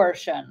hands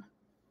portion.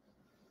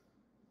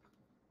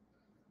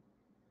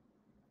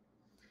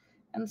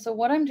 And so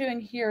what I'm doing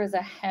here is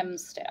a hem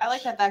stitch. I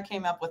like that that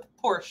came up with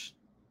Porsche.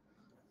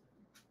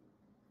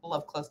 I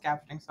love closed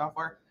captioning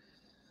software.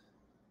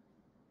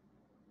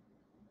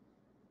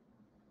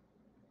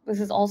 This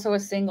is also a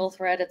single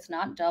thread. It's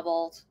not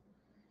doubled.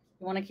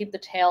 You want to keep the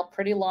tail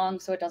pretty long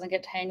so it doesn't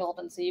get tangled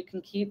and so you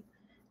can keep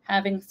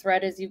having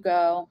thread as you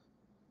go.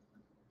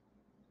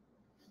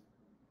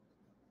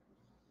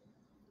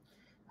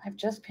 I've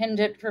just pinned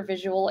it for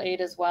visual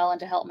aid as well and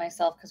to help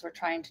myself because we're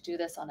trying to do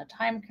this on a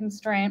time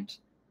constraint.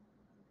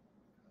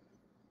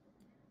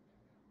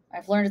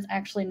 I've learned it's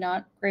actually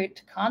not great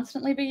to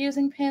constantly be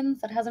using pins.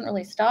 That hasn't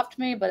really stopped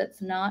me, but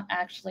it's not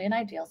actually an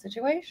ideal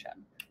situation.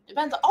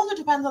 Also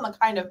depends on the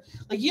kind of,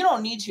 like you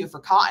don't need to for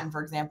cotton,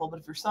 for example, but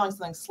if you're sewing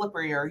something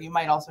slipperier, you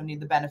might also need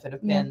the benefit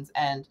of pins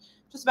and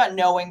just about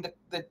knowing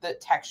the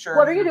texture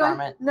what of your doing?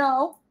 Garment.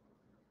 No.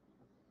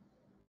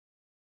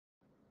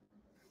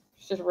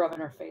 She's just rubbing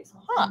her face.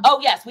 Huh.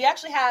 Oh, yes. We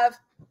actually have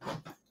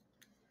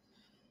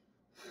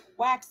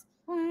wax.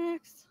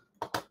 Wax.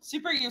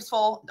 Super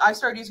useful. I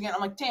started using it and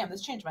I'm like, damn,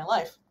 this changed my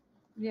life.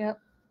 Yep.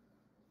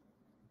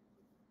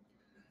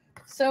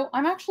 So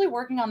I'm actually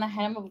working on the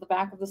hem of the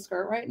back of the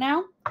skirt right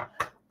now.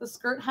 The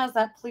skirt has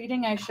that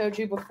pleating I showed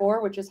you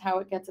before, which is how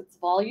it gets its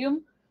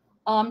volume.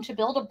 To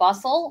build a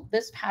bustle,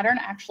 this pattern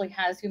actually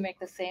has you make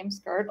the same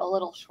skirt a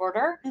little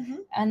shorter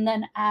and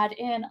then add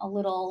in a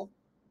little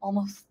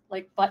almost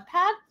like butt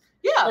pad.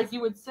 Yeah. Like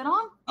you would sit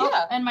on. Yeah.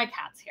 Oh, and my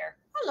cat's here.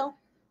 Hello.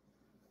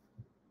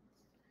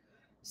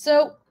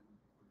 So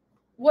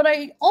what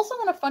I also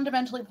want to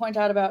fundamentally point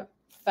out about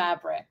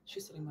fabric.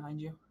 She's sitting behind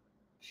you.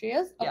 She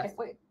is? Okay, yes.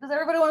 Wait. Does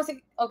everybody want to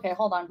see? Okay,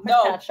 hold on. Quick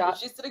no, cat shot.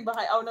 She's sitting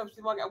behind. Oh, no,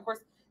 she's walking. Of course,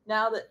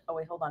 now that. Oh,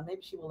 wait, hold on.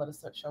 Maybe she will let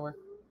us show her.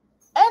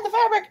 And the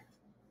fabric.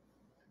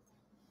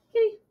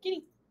 Kitty.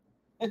 Kitty.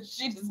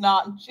 She does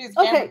not. She's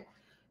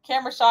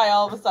camera shy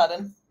all of a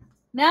sudden.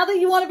 Now that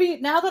you want to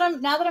be, now that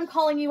I'm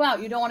calling you out,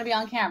 you don't want to be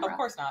on camera. Of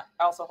course not.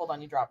 Also, hold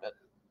on. You dropped it.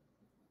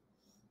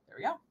 There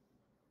we go.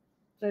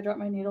 Did I drop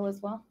my needle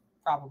as well?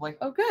 Probably.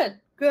 Oh, good.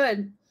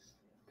 Good.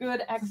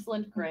 Good.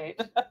 Excellent. Great.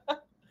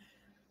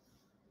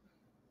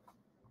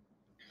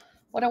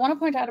 What I want to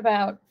point out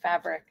about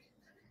fabric,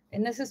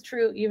 and this is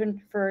true even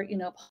for,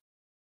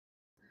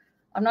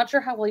 I'm not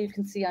sure how well you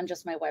can see on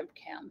just my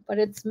webcam, but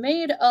it's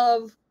made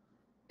of,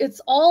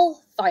 it's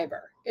all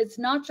fiber. It's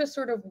not just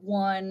sort of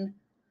one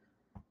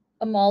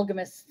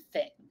amalgamous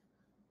thing.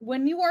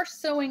 When you are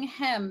sewing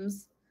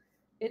hems,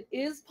 it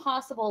is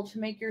possible to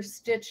make your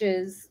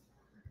stitches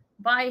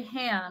by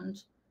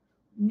hand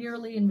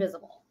nearly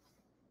invisible,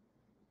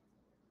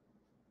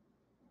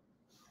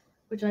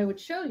 which I would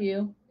show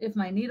you if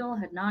my needle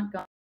had not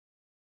gone.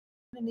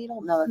 A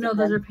needle? No,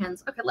 those are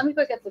pins. Okay, let me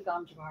go get the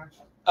gum jar.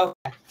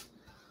 Okay.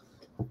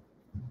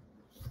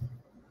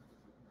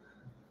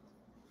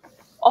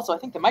 Also, I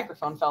think the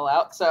microphone fell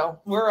out,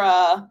 so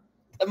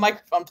the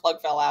microphone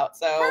plug fell out,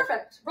 so.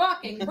 Perfect.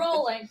 Rocking,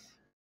 rolling.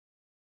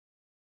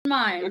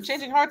 Minds. We're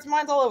changing hearts and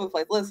minds all over the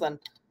place. Listen.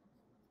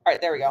 All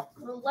right, there we go.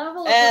 The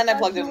level and I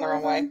plugged it in the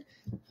wrong way.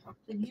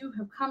 That you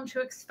have come to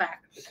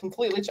expect.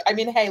 Completely. I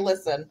mean, hey,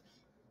 listen.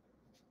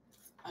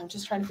 I'm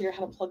just trying to figure out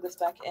how to plug this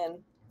back in.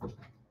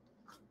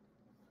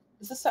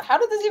 How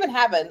did this even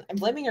happen? I'm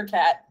blaming your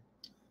cat.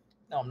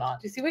 No, I'm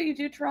not. Do you see what you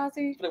do,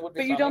 Tarazi? But it would be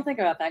But you funny. Don't think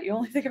about that. You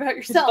only think about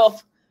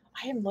yourself.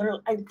 I am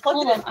literally. I plugged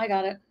Hold it on, in. I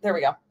got it. There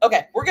we go.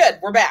 Okay, we're good.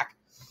 We're back.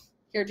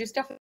 Here, do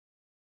stuff.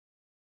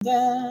 You're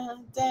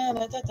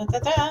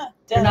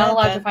not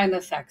allowed to find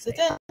this sexy.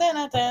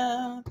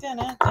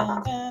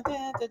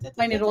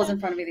 My needle was in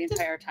front of me the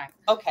entire time.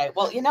 Okay,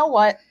 well, you know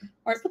what?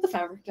 All right, put the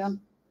fabric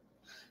down.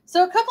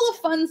 So a couple of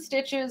fun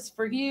stitches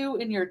for you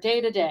in your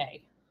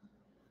day-to-day,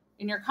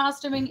 in your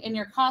costuming, in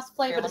your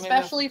cosplay, Here, but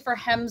especially for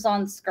hems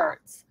on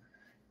skirts.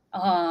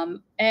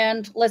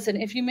 And listen,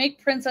 if you make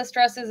princess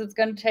dresses, it's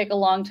going to take a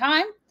long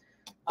time,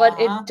 but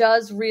it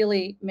does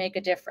really make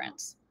a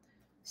difference.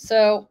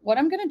 So what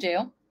I'm going to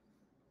do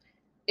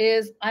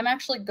is I'm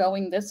actually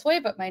going this way,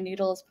 but my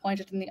needle is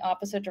pointed in the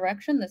opposite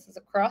direction. This is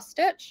a cross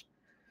stitch.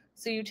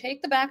 So you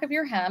take the back of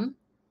your hem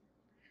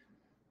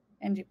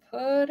and you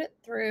put it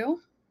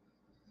through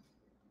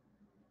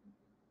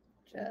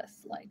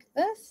just like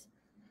this.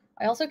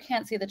 I also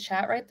can't see the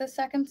chat right this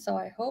second, so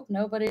I hope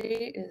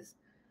nobody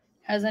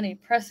has any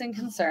pressing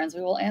concerns.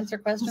 We will answer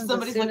questions.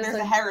 Somebody's like, there's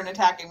a heron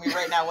attacking me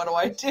right now. What do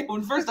I do?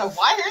 And first off,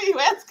 why are you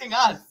asking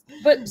us?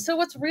 But so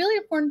what's really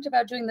important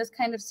about doing this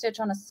kind of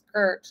stitch on a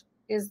skirt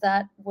is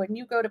that when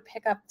you go to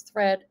pick up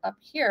thread up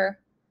here,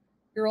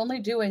 you're only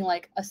doing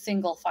like a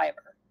single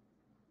fiber,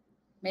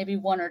 maybe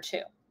one or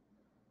two.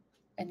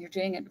 And you're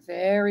doing it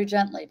very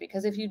gently,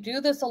 because if you do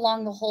this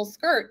along the whole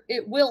skirt,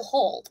 it will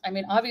hold. I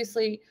mean,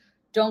 obviously,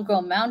 don't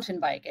go mountain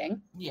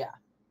biking. Yeah.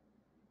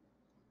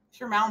 If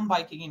you're mountain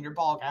biking in your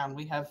ball gown,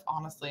 we have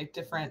honestly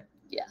different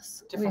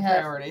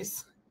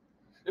priorities.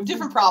 We have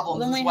different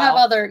problems. Then we have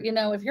other,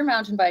 if you're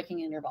mountain biking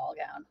in your ball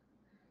gown,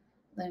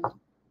 then,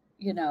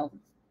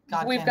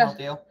 God we've can't got help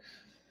you.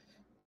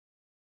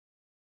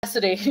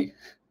 Necessity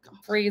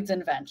breeds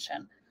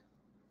invention.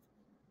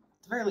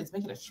 At the very least,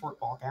 make it a short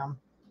ball gown.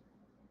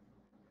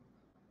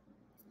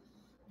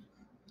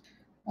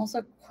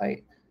 Also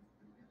quite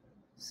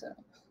so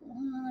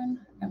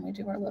one, and we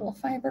do our little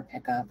fiber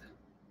pickup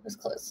as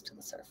close to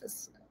the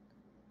surface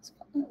as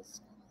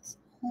possible.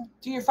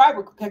 Do your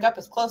fiber pickup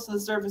as close to the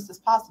surface as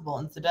possible,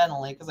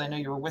 incidentally, because I know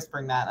you were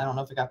whispering that. I don't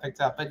know if it got picked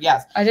up, but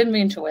yes. I didn't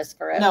mean to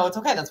whisper it. No, it's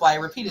okay. That's why I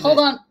repeated it. Hold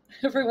on,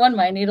 everyone.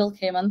 My needle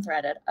came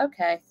unthreaded.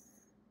 Okay.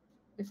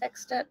 We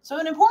fixed it. So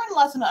an important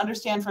lesson to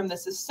understand from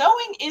this is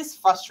sewing is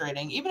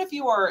frustrating, even if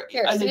you are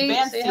an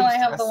advanced see how I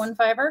have the one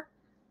fiber?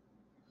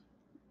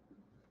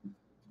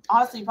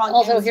 Honestly, you probably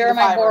also, here are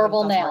my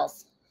horrible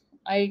nails.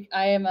 I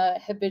am a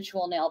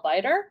habitual nail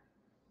biter,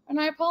 and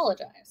I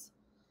apologize.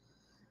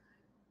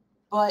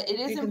 But it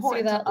is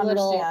important to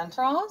understand.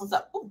 Cross. What's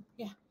up? Oh,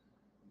 yeah.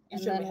 You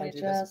showed me how to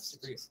do this. It's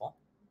super useful.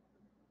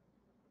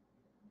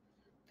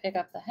 Pick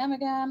up the hem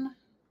again.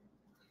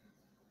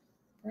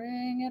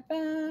 Bring it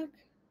back.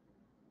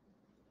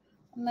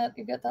 And that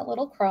you get that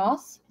little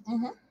cross.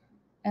 Mm-hmm.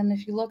 And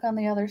if you look on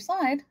the other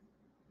side,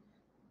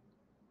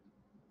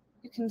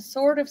 you can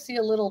sort of see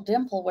a little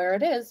dimple where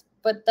it is.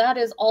 But that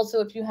is also,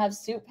 if you have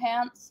suit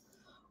pants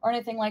or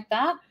anything like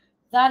that,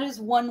 that is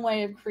one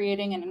way of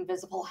creating an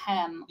invisible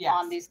hem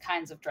on these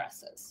kinds of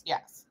dresses.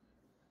 Yes.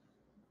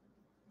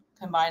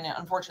 Combine it.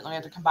 Unfortunately, we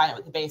have to combine it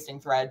with the basting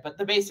thread, but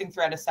the basting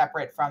thread is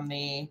separate from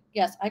the...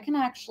 Yes, I can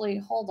actually,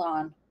 hold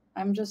on.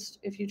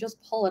 If you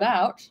just pull it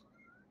out.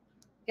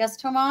 Yes,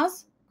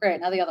 Tomas? Great,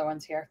 now the other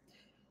one's here.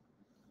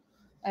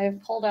 I have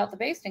pulled out the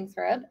basting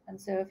thread, and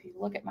so if you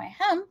look at my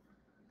hem,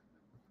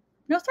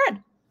 no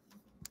thread.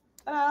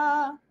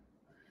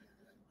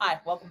 Hi,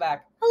 welcome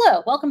back.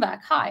 Hello, welcome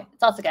back. Hi,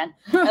 it's us again.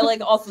 I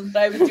like also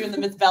that I was doing the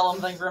Miss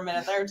Bellum thing for a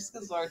minute there just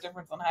because of our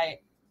difference in height.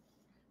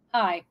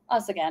 Hi,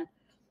 us again.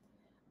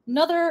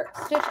 Another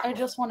stitch I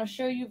just want to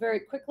show you very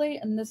quickly,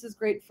 and this is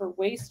great for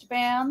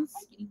waistbands.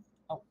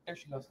 Oh, there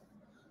she goes.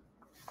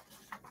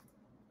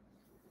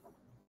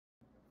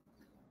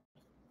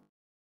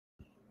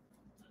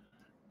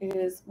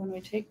 Is when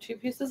we take two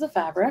pieces of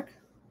fabric.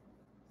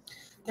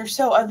 They're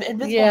so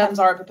invisible hems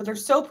are, but they're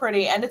so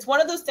pretty. And it's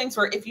one of those things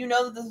where if you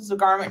know that this is a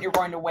garment you're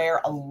going to wear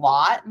a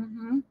lot,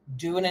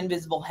 do an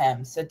invisible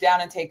hem. Sit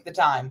down and take the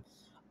time.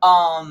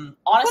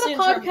 Honestly,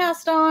 put a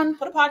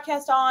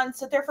podcast on,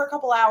 sit there for a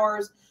couple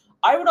hours.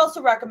 I would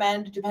also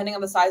recommend, depending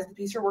on the size of the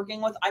piece you're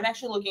working with, I'm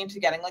actually looking into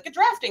getting like a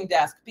drafting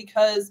desk,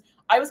 because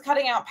I was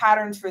cutting out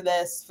patterns for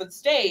this, for the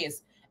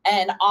stays,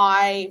 And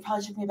I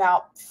probably took me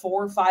about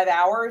 4 or 5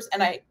 hours,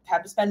 and I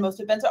had to spend most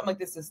of it bent. So I'm like,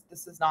 this is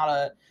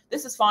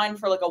fine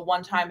for like a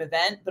one-time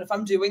event. But if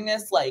I'm doing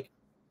this like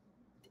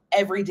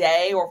every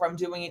day, or if I'm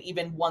doing it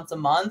even once a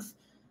month,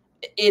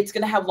 it's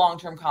going to have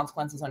long-term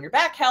consequences on your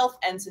back health.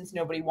 And since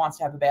nobody wants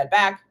to have a bad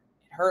back,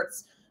 it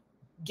hurts.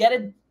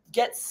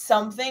 Get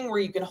something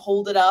where you can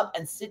hold it up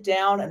and sit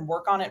down and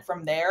work on it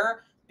from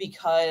there,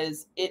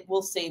 because it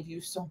will save you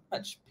so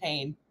much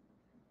pain.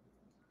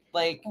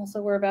 Like,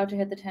 also, we're about to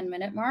hit the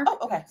 10-minute mark. Oh,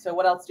 okay. So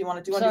what else do you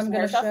want to do? So I'm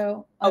going to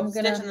show.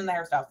 Stitch and then the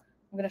hair stuff.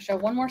 I'm going to show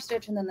one more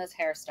stitch and then this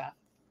hair stuff.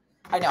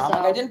 I know. I'm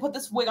like, I didn't put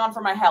this wig on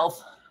for my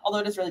health, although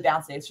it is really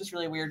bouncy. It's just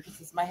really weird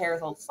because my hair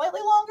is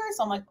slightly longer.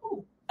 So I'm like,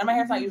 ooh. And my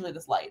hair's not usually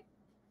this light.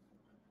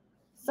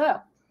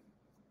 So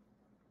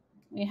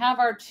we have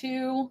our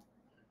two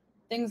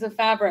things of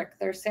fabric.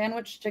 They're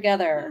sandwiched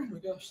together. Oh my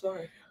gosh,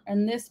 sorry.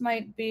 And this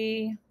might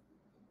be,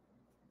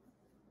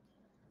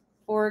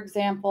 for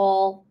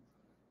example,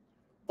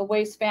 the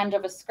waistband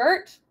of a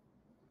skirt.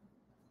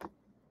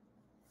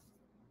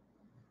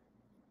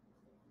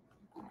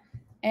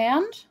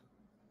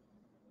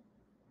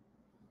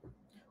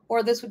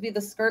 Or this would be the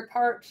skirt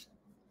part,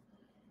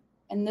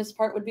 and this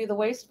part would be the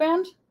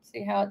waistband.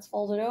 See how it's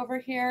folded over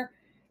here?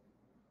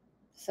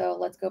 So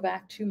let's go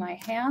back to my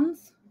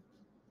hands.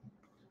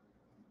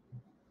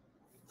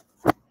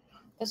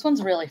 This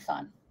one's really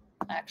fun,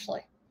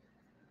 actually.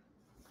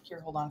 Here,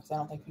 hold on, because I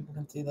don't think people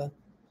can see the...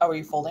 Oh, are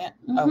you folding it?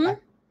 Mm-hmm. Okay.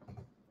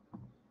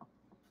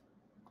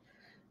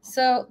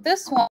 So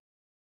this one,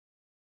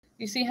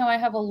 you see how I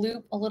have a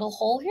loop, a little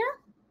hole here?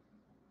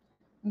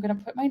 I'm going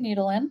to put my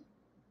needle in.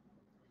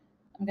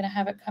 I'm going to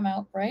have it come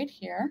out right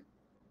here.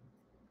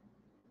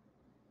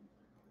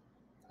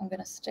 I'm going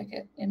to stick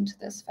it into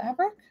this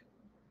fabric.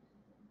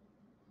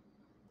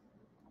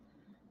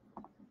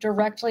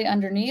 Directly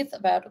underneath,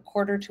 about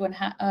 1/4 to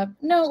 1/2,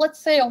 no, let's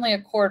say only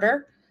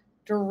 1/4,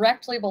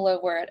 directly below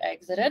where it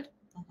exited.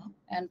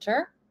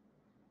 Enter.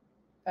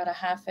 About a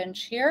 1/2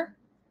 inch here.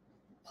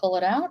 Pull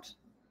it out.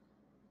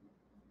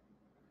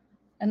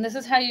 And this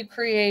is how you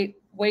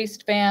create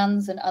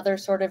waistbands and other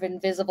sort of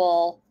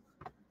invisible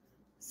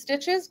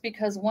stitches,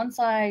 because once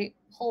I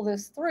pull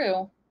this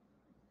through,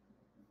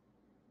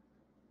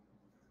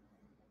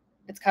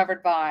 it's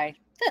covered by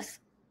this.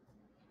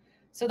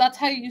 So that's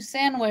how you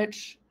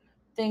sandwich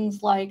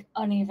things like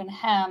uneven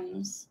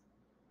hems.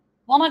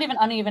 Well, not even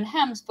uneven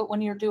hems, but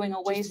when you're doing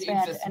a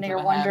waistband and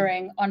you're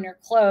wondering on your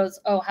clothes,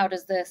 oh, how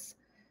does this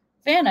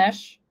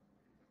vanish?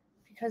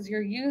 Because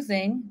you're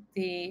using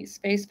the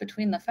space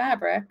between the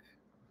fabric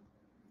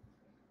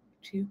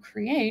to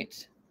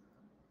create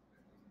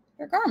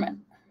your garment.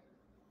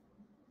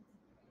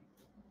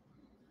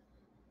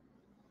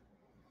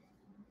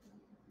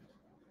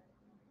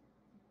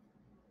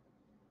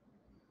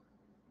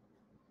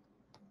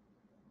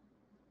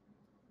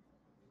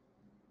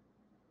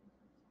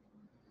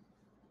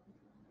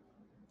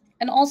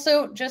 And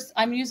also, just,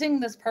 I'm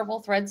using this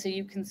purple thread so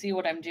you can see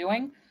what I'm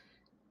doing.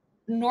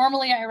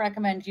 Normally, I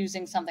recommend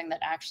using something that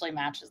actually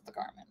matches the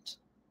garment.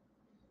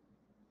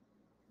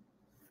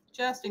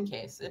 Just in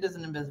case. It is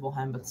an invisible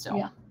hem, but still.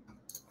 Yeah.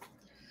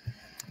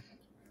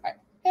 All right.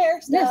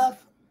 Hair stuff.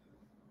 Yes.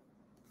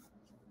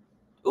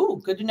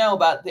 Ooh, good to know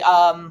about the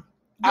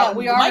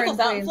we are Michael's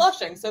out in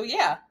Flushing, so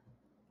yeah.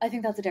 I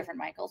think that's a different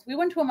Michael's. We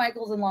went to a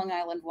Michael's in Long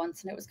Island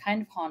once, and it was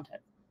kind of haunted.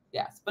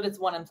 Yes, but it's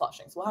one in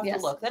Flushing, so we'll have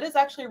to look. That is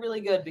actually really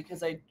good,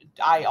 because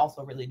I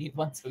also really need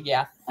one, so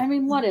yeah. I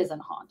mean, what isn't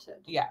haunted?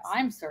 Yes.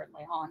 I'm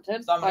certainly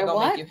haunted. So I'm going to go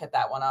make you hit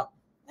that one up.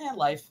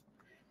 Life.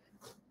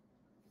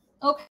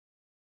 Okay.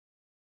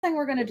 Thing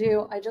we're going to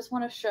do, I just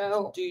want to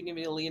show. Do you need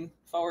me to lean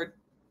forward?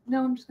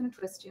 No, I'm just going to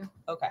twist you.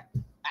 Okay.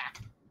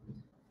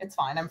 It's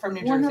fine. I'm from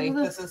New Jersey.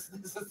 This is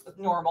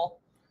normal.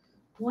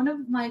 One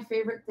of my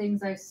favorite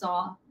things I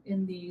saw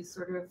in these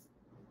sort of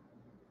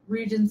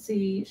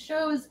Regency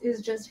shows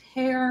is just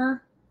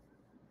hair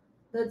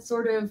that's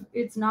sort of,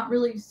 it's not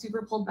really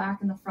super pulled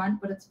back in the front,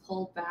 but it's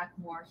pulled back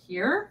more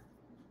here.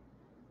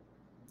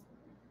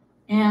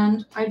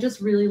 And I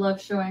just really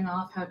love showing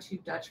off how to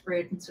Dutch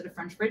braid instead of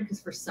French braid, because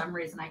for some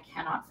reason I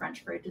cannot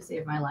French braid to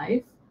save my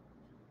life.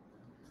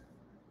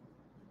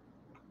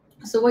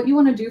 So what you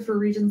want to do for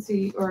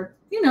Regency, or,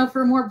 you know,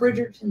 for more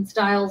Bridgerton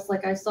styles,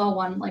 like I saw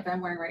one like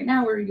I'm wearing right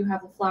now, where you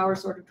have a flower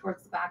sort of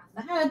towards the back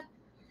of the head,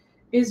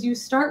 is you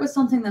start with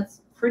something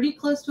that's pretty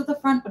close to the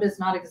front, but it's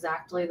not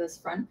exactly this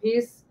front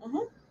piece.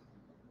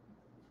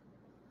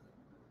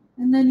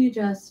 And then you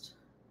just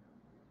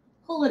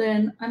pull it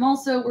in.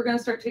 We're going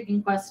to start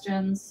taking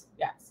questions.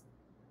 Yes.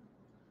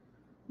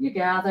 You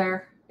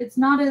gather. It's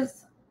not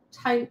as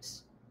tight.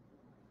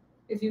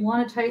 If you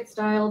want a tight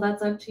style,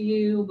 that's up to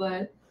you,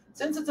 but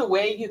since it's a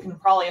wig, you can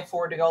probably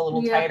afford to go a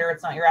little tighter.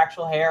 It's not your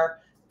actual hair.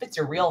 If it's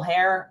your real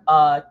hair,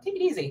 take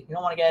it easy. You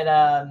don't want to get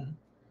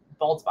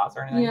bald spots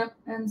or anything. Yep.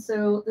 And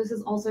so this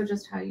is also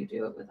just how you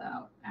do it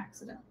without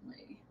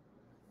accidentally,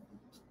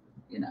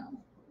 you know,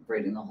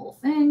 braiding the whole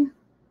thing.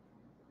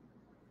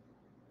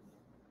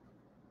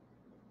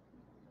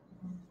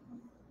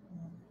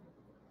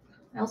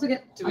 I also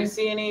get. Do you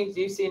see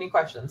any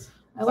questions?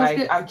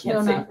 I can't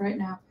see. Not right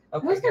now.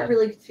 Okay, I always get good.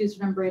 really confused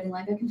when I'm braiding.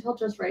 Like I can tell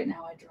just right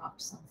now I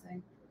dropped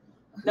something.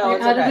 No, I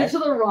it's added okay. it to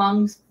the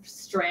wrong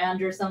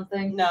strand or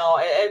something. No,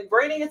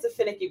 braiding is a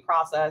finicky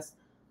process.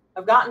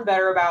 I've gotten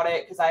better about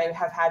it because I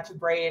have had to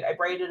braid. I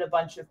braided a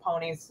bunch of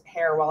ponies'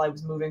 hair while I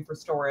was moving for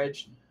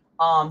storage.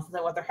 So they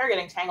want their hair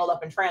getting tangled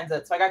up in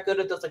transit. So I got good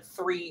at those like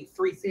three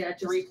plaits.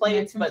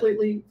 I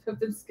completely have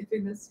been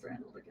skipping this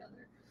strand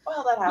altogether.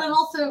 Well, that happens. But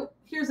also,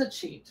 here's a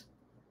cheat.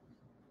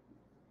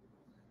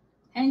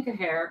 Hank a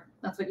hair,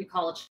 that's what you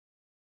call it.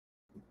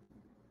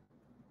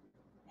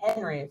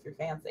 Henry, if you're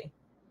fancy.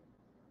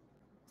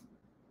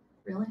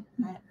 Really?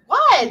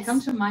 What? You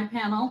come to my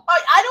panel.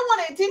 I don't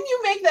want to. Didn't you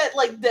make that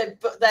like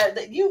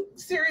that you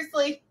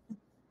seriously?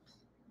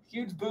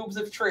 Huge boobs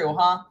if true,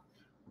 huh?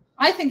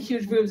 I think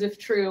huge boobs if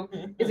true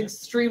is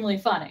extremely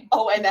funny.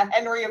 Oh, and the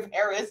Henry of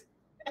Harris.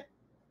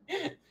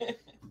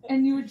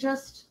 And you would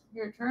just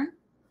your turn.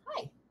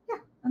 Hi. Yeah,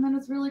 and then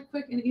it's really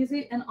quick and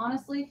easy. And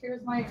honestly,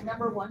 here's my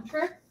 #1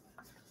 trick,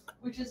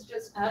 which is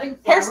just adding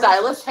flowers.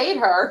 Hairstylists hate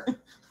her.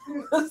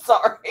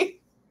 Sorry.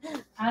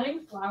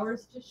 Adding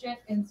flowers to shit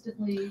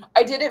instantly.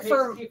 I did it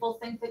for people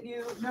think that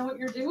you know what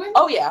you're doing.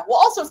 Oh yeah. Well,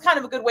 also it's kind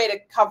of a good way to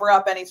cover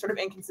up any sort of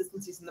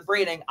inconsistencies in the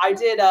braiding. I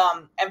did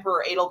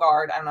Emperor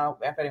Edelgard. I don't know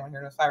if anyone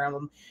here knows Fire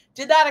Emblem.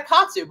 Did that at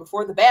Katsu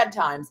before the bad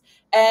times.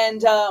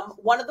 And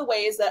one of the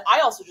ways that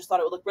I also just thought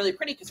it would look really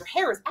pretty because her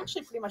hair is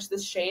actually pretty much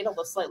this shade,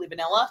 although slightly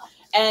vanilla.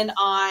 And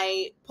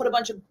I put a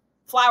bunch of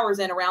flowers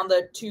in around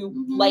the two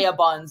Leia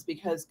buns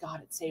because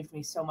God, it saved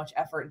me so much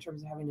effort in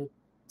terms of having to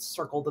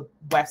circle the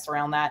wefts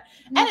around that,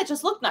 and it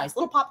just looked nice.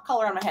 Little pop of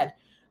color on my head.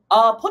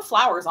 Put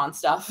flowers on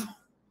stuff.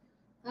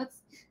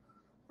 That's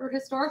for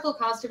historical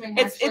costuming.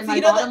 It's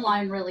my bottom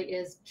line really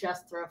is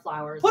just throw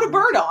flowers. Put a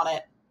bird on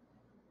it.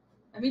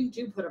 I mean,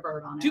 do put a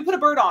bird on it. Do put a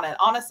bird on it.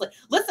 Honestly,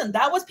 listen,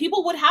 that was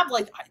people would have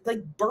like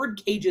bird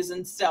cages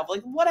and stuff.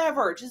 Like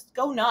whatever, just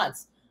go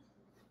nuts.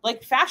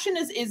 Like fashion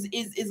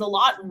is a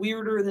lot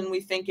weirder than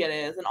we think it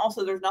is, and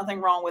also there's nothing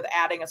wrong with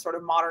adding a sort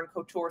of modern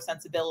couture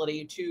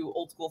sensibility to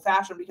old school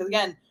fashion because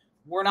again,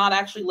 we're not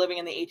actually living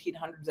in the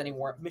 1800s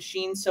anymore.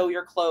 Machine sew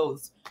your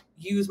clothes,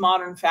 use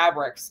modern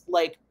fabrics.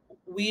 Like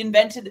we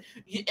invented,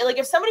 like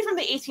if somebody from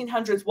the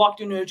 1800s walked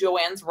into a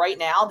Joann's right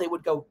now, they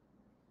would go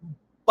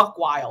buck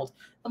wild.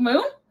 The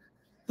moon?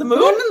 The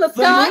moon in the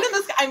sky? The moon in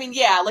the sky. I mean,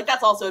 yeah, like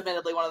that's also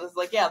admittedly one of those.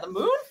 Like, yeah, the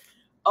moon.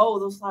 Oh,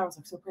 those flowers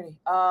look so pretty.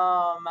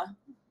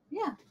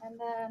 Yeah, and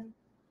then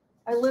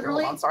I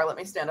literally. Hold on, sorry, let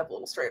me stand up a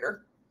little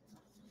straighter.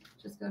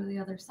 Just go to the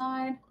other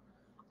side.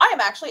 I am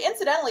actually,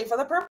 incidentally, for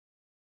the purpose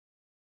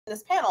of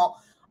this panel,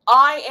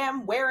 I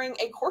am wearing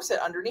a corset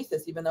underneath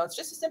this, even though it's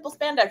just a simple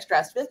spandex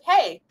dress. But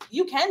hey,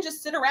 you can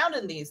just sit around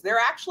in these. They're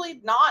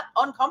actually not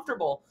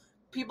uncomfortable.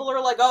 People are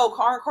like, oh,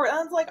 corset.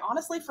 And it's like,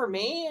 honestly, for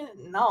me,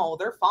 no,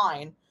 they're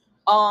fine.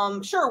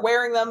 Sure,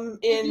 wearing them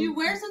in. If you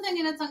wear something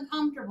and it's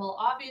uncomfortable,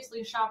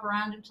 obviously shop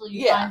around until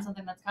you find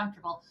something that's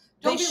comfortable.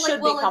 Don't be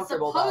like, well, it's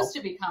supposed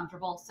to be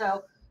comfortable.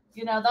 So,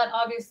 that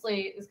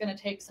obviously is going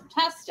to take some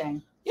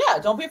testing. Yeah,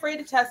 don't be afraid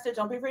to test it.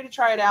 Don't be afraid to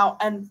try it out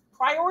and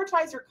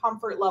prioritize your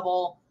comfort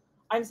level.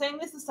 I'm saying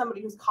this is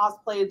somebody who's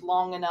cosplayed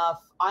long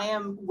enough. I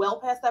am well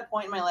past that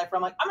point in my life where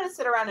I'm like, I'm going to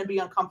sit around and be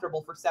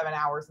uncomfortable for 7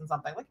 hours and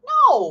something. Like,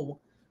 no,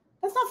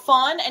 that's not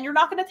fun. And you're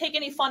not going to take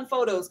any fun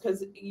photos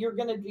because you're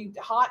going to be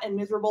hot and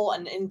miserable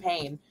and in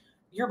pain.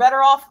 You're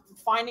better off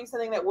finding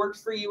something that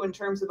works for you in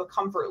terms of a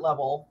comfort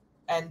level.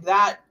 And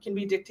that can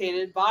be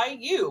dictated by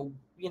you,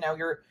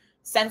 your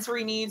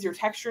sensory needs, your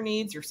texture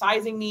needs, your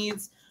sizing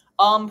needs.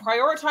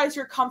 Prioritize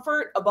your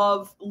comfort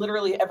above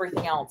literally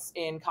everything else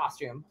in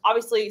costume.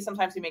 Obviously,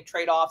 sometimes you make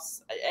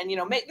trade-offs and,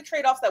 make the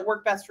trade-offs that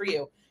work best for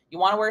you. You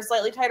want to wear a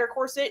slightly tighter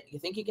corset. You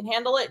think you can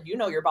handle it. You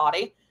know your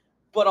body,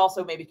 but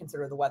also maybe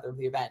consider the weather of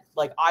the event.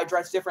 Like I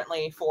dress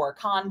differently for a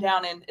con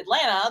down in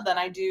Atlanta than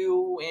I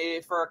do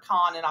for a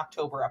con in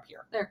October up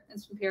here. There,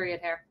 it's some period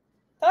hair.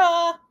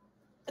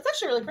 It's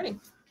actually really pretty.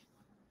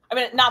 I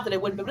mean, not that it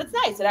wouldn't, but it's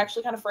nice. It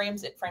actually kind of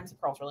frames the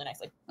curls really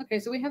nicely. Okay,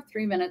 so we have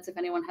 3 minutes if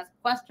anyone has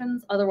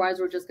questions. Otherwise,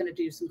 we're just going to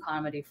do some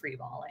comedy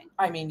freeballing.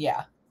 I mean,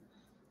 yeah.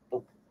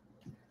 Oh.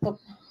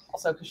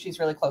 Also, because she's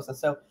really close.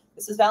 So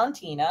this is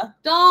Valentina.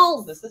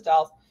 Dolls! This is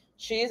Dolls.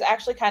 She's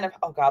actually kind of,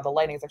 oh God, the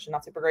lighting is actually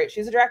not super great.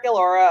 She's a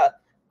Draculaura.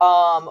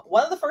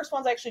 One of the first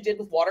ones I actually did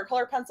with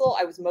watercolor pencil.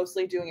 I was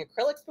mostly doing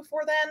acrylics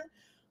before then.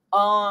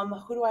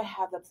 Who do I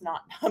have that's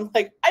not? I'm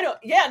like,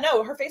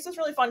 her face was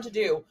really fun to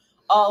do.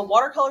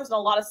 Watercolors and a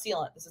lot of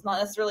sealant. This is not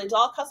necessarily a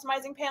doll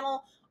customizing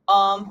panel,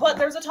 but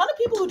there's a ton of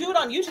people who do it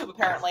on YouTube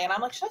apparently, and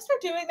I'm like, should I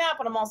start doing that?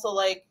 But I'm also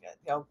like,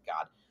 oh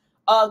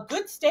God.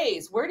 Good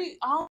stays. Where do you?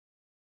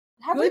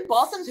 Have we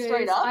bought them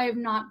straight up? I have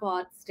not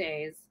bought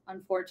stays,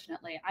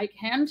 unfortunately. I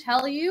can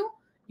tell you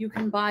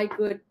can buy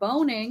good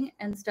boning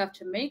and stuff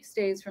to make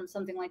stays from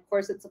something like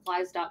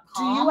corsetsupplies.com.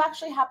 Do you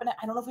actually happen to,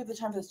 I don't know if we have the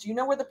time for this, do you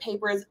know where the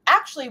paper is?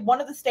 Actually, one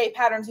of the stay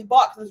patterns we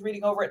bought, because I was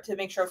reading over it to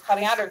make sure I was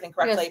cutting out everything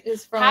correctly,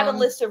 had a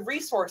list of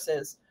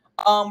resources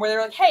where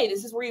they're like, hey,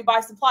 this is where you buy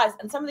supplies.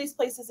 And some of these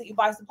places that you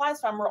buy supplies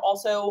from are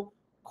also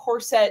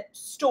corset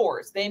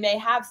stores. They may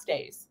have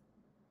stays.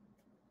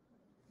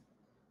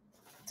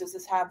 Does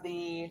this have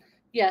the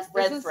Yes,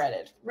 red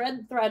threaded?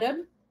 Red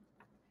threaded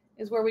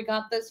is where we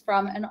got this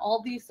from, and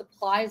all the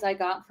supplies I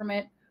got from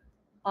it,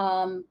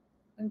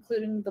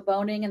 including the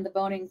boning and the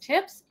boning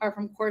tips, are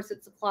from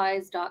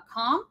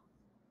corsetsupplies.com.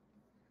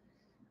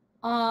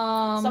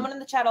 Someone in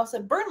the chat also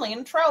said Burnley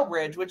and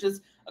Trowbridge, which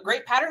is a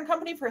great pattern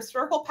company for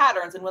historical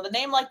patterns, and with a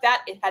name like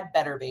that, it had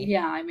better be.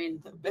 Yeah, I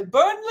mean,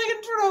 Burnley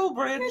and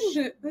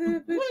Trowbridge.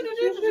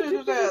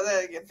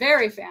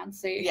 Very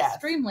fancy. Yes.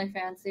 Extremely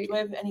fancy. Do I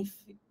have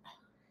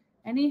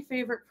any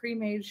favorite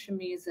pre-made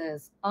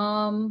chemises?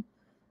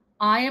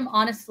 I am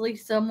honestly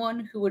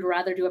someone who would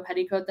rather do a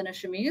petticoat than a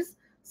chemise.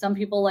 Some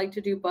people like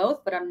to do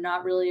both, but I'm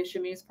not really a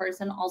chemise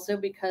person. Also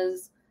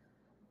because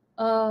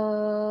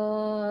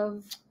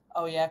of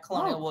Colonial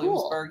cool.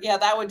 Williamsburg. Yeah,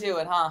 that would do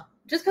it, huh?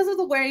 Just because of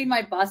the way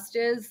my bust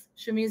is,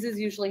 chemises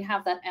usually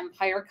have that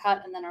empire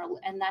cut, and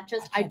that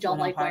just I don't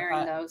like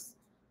wearing those.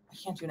 I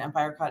can't do an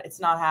empire cut. It's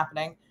not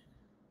happening.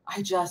 I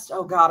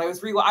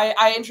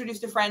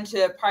introduced a friend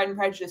to Pride and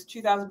Prejudice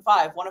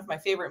 2005, one of my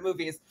favorite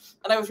movies,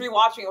 and I was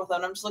rewatching it with them.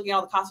 And I'm just looking at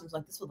all the costumes,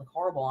 like, this would look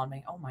horrible on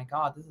me. Oh my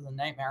god, this is a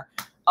nightmare.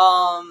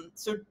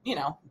 So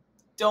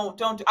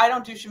I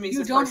don't do chemises.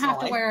 You don't have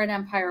to wear an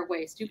empire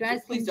waist. You guys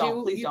please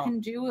don't.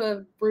 can do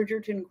a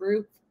Bridgerton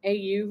group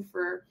AU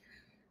for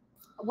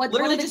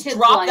literally what just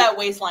drop that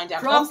waistline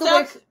down. Drop the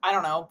waist. I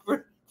don't know.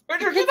 Bridgerton,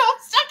 I'm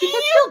stuck in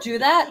you. Still do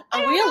that?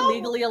 Are we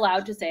illegally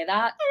allowed to say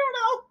that? I don't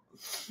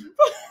know.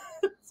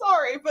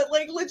 Sorry, but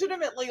like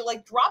legitimately,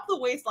 like drop the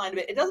waistline a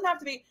bit. It doesn't have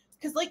to be,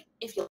 because like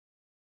if you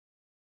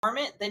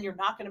garment, then you're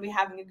not going to be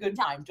having a good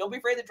time. Don't be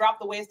afraid to drop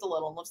the waist a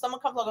little. And if someone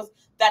comes along and goes,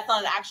 that's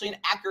not actually an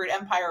accurate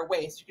empire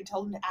waist, you can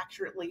tell them to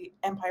accurately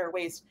empire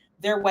waist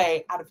their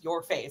way out of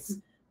your face.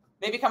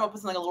 Maybe come up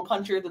with something a little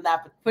punchier than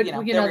that, but this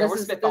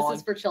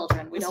is for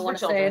children. We don't want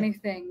to say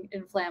anything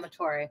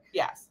inflammatory.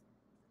 Yes.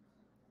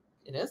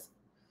 It is?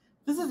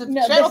 This is a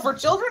channel for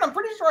children? I'm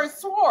pretty sure I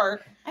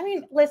swore. I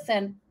mean,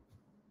 listen,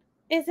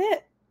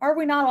 are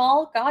we not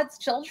all God's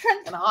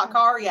children? In a hot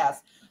car?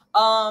 Yes.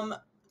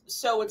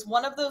 So it's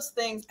one of those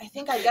things,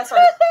 okay, that's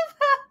what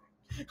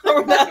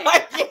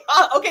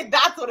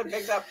it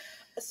picks up.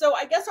 So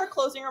I guess our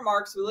closing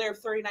remarks, we only have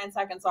 39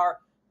 seconds, are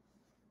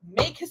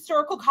make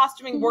historical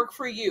costuming work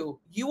for you.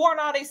 You are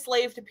not a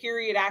slave to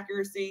period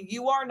accuracy.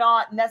 You are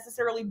not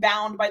necessarily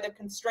bound by the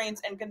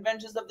constraints and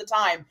conventions of the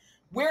time.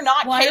 We're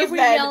not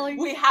cavemen.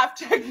 We have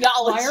to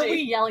acknowledge Why are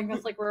we yelling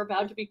this like we're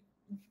about to be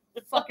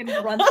fucking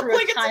run through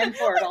a time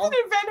portal? Like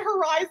it's an event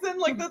horizon,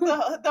 like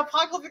the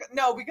apocalyptic.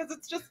 No, because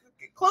it's just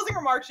closing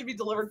remarks should be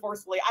delivered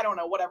forcefully. I don't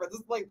know, whatever. This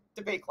is like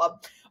debate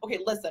club. Okay,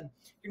 listen.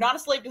 You're not a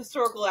slave to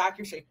historical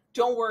accuracy.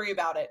 Don't worry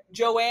about it.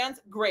 Joann's,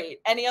 great.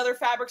 Any other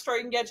fabric store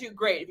you can get to,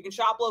 great. If you can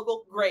shop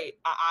local, great.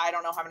 I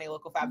don't know how many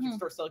local fabric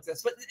stores still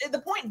exist, but the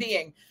point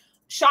being,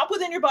 shop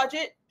within your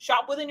budget,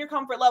 shop within your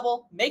comfort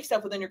level, make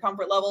stuff within your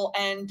comfort level,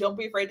 and don't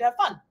be afraid to have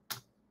fun.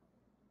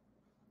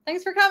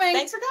 Thanks for coming.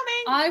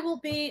 I'm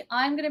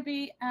going to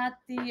be at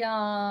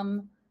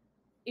the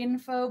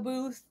info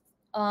booth.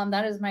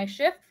 That is my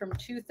shift from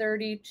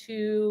 2:30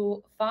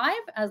 to 5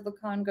 as the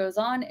con goes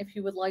on, if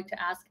you would like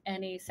to ask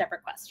any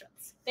separate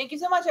questions. Thank you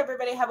so much,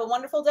 everybody. Have a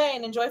wonderful day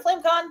and enjoy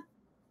FlameCon.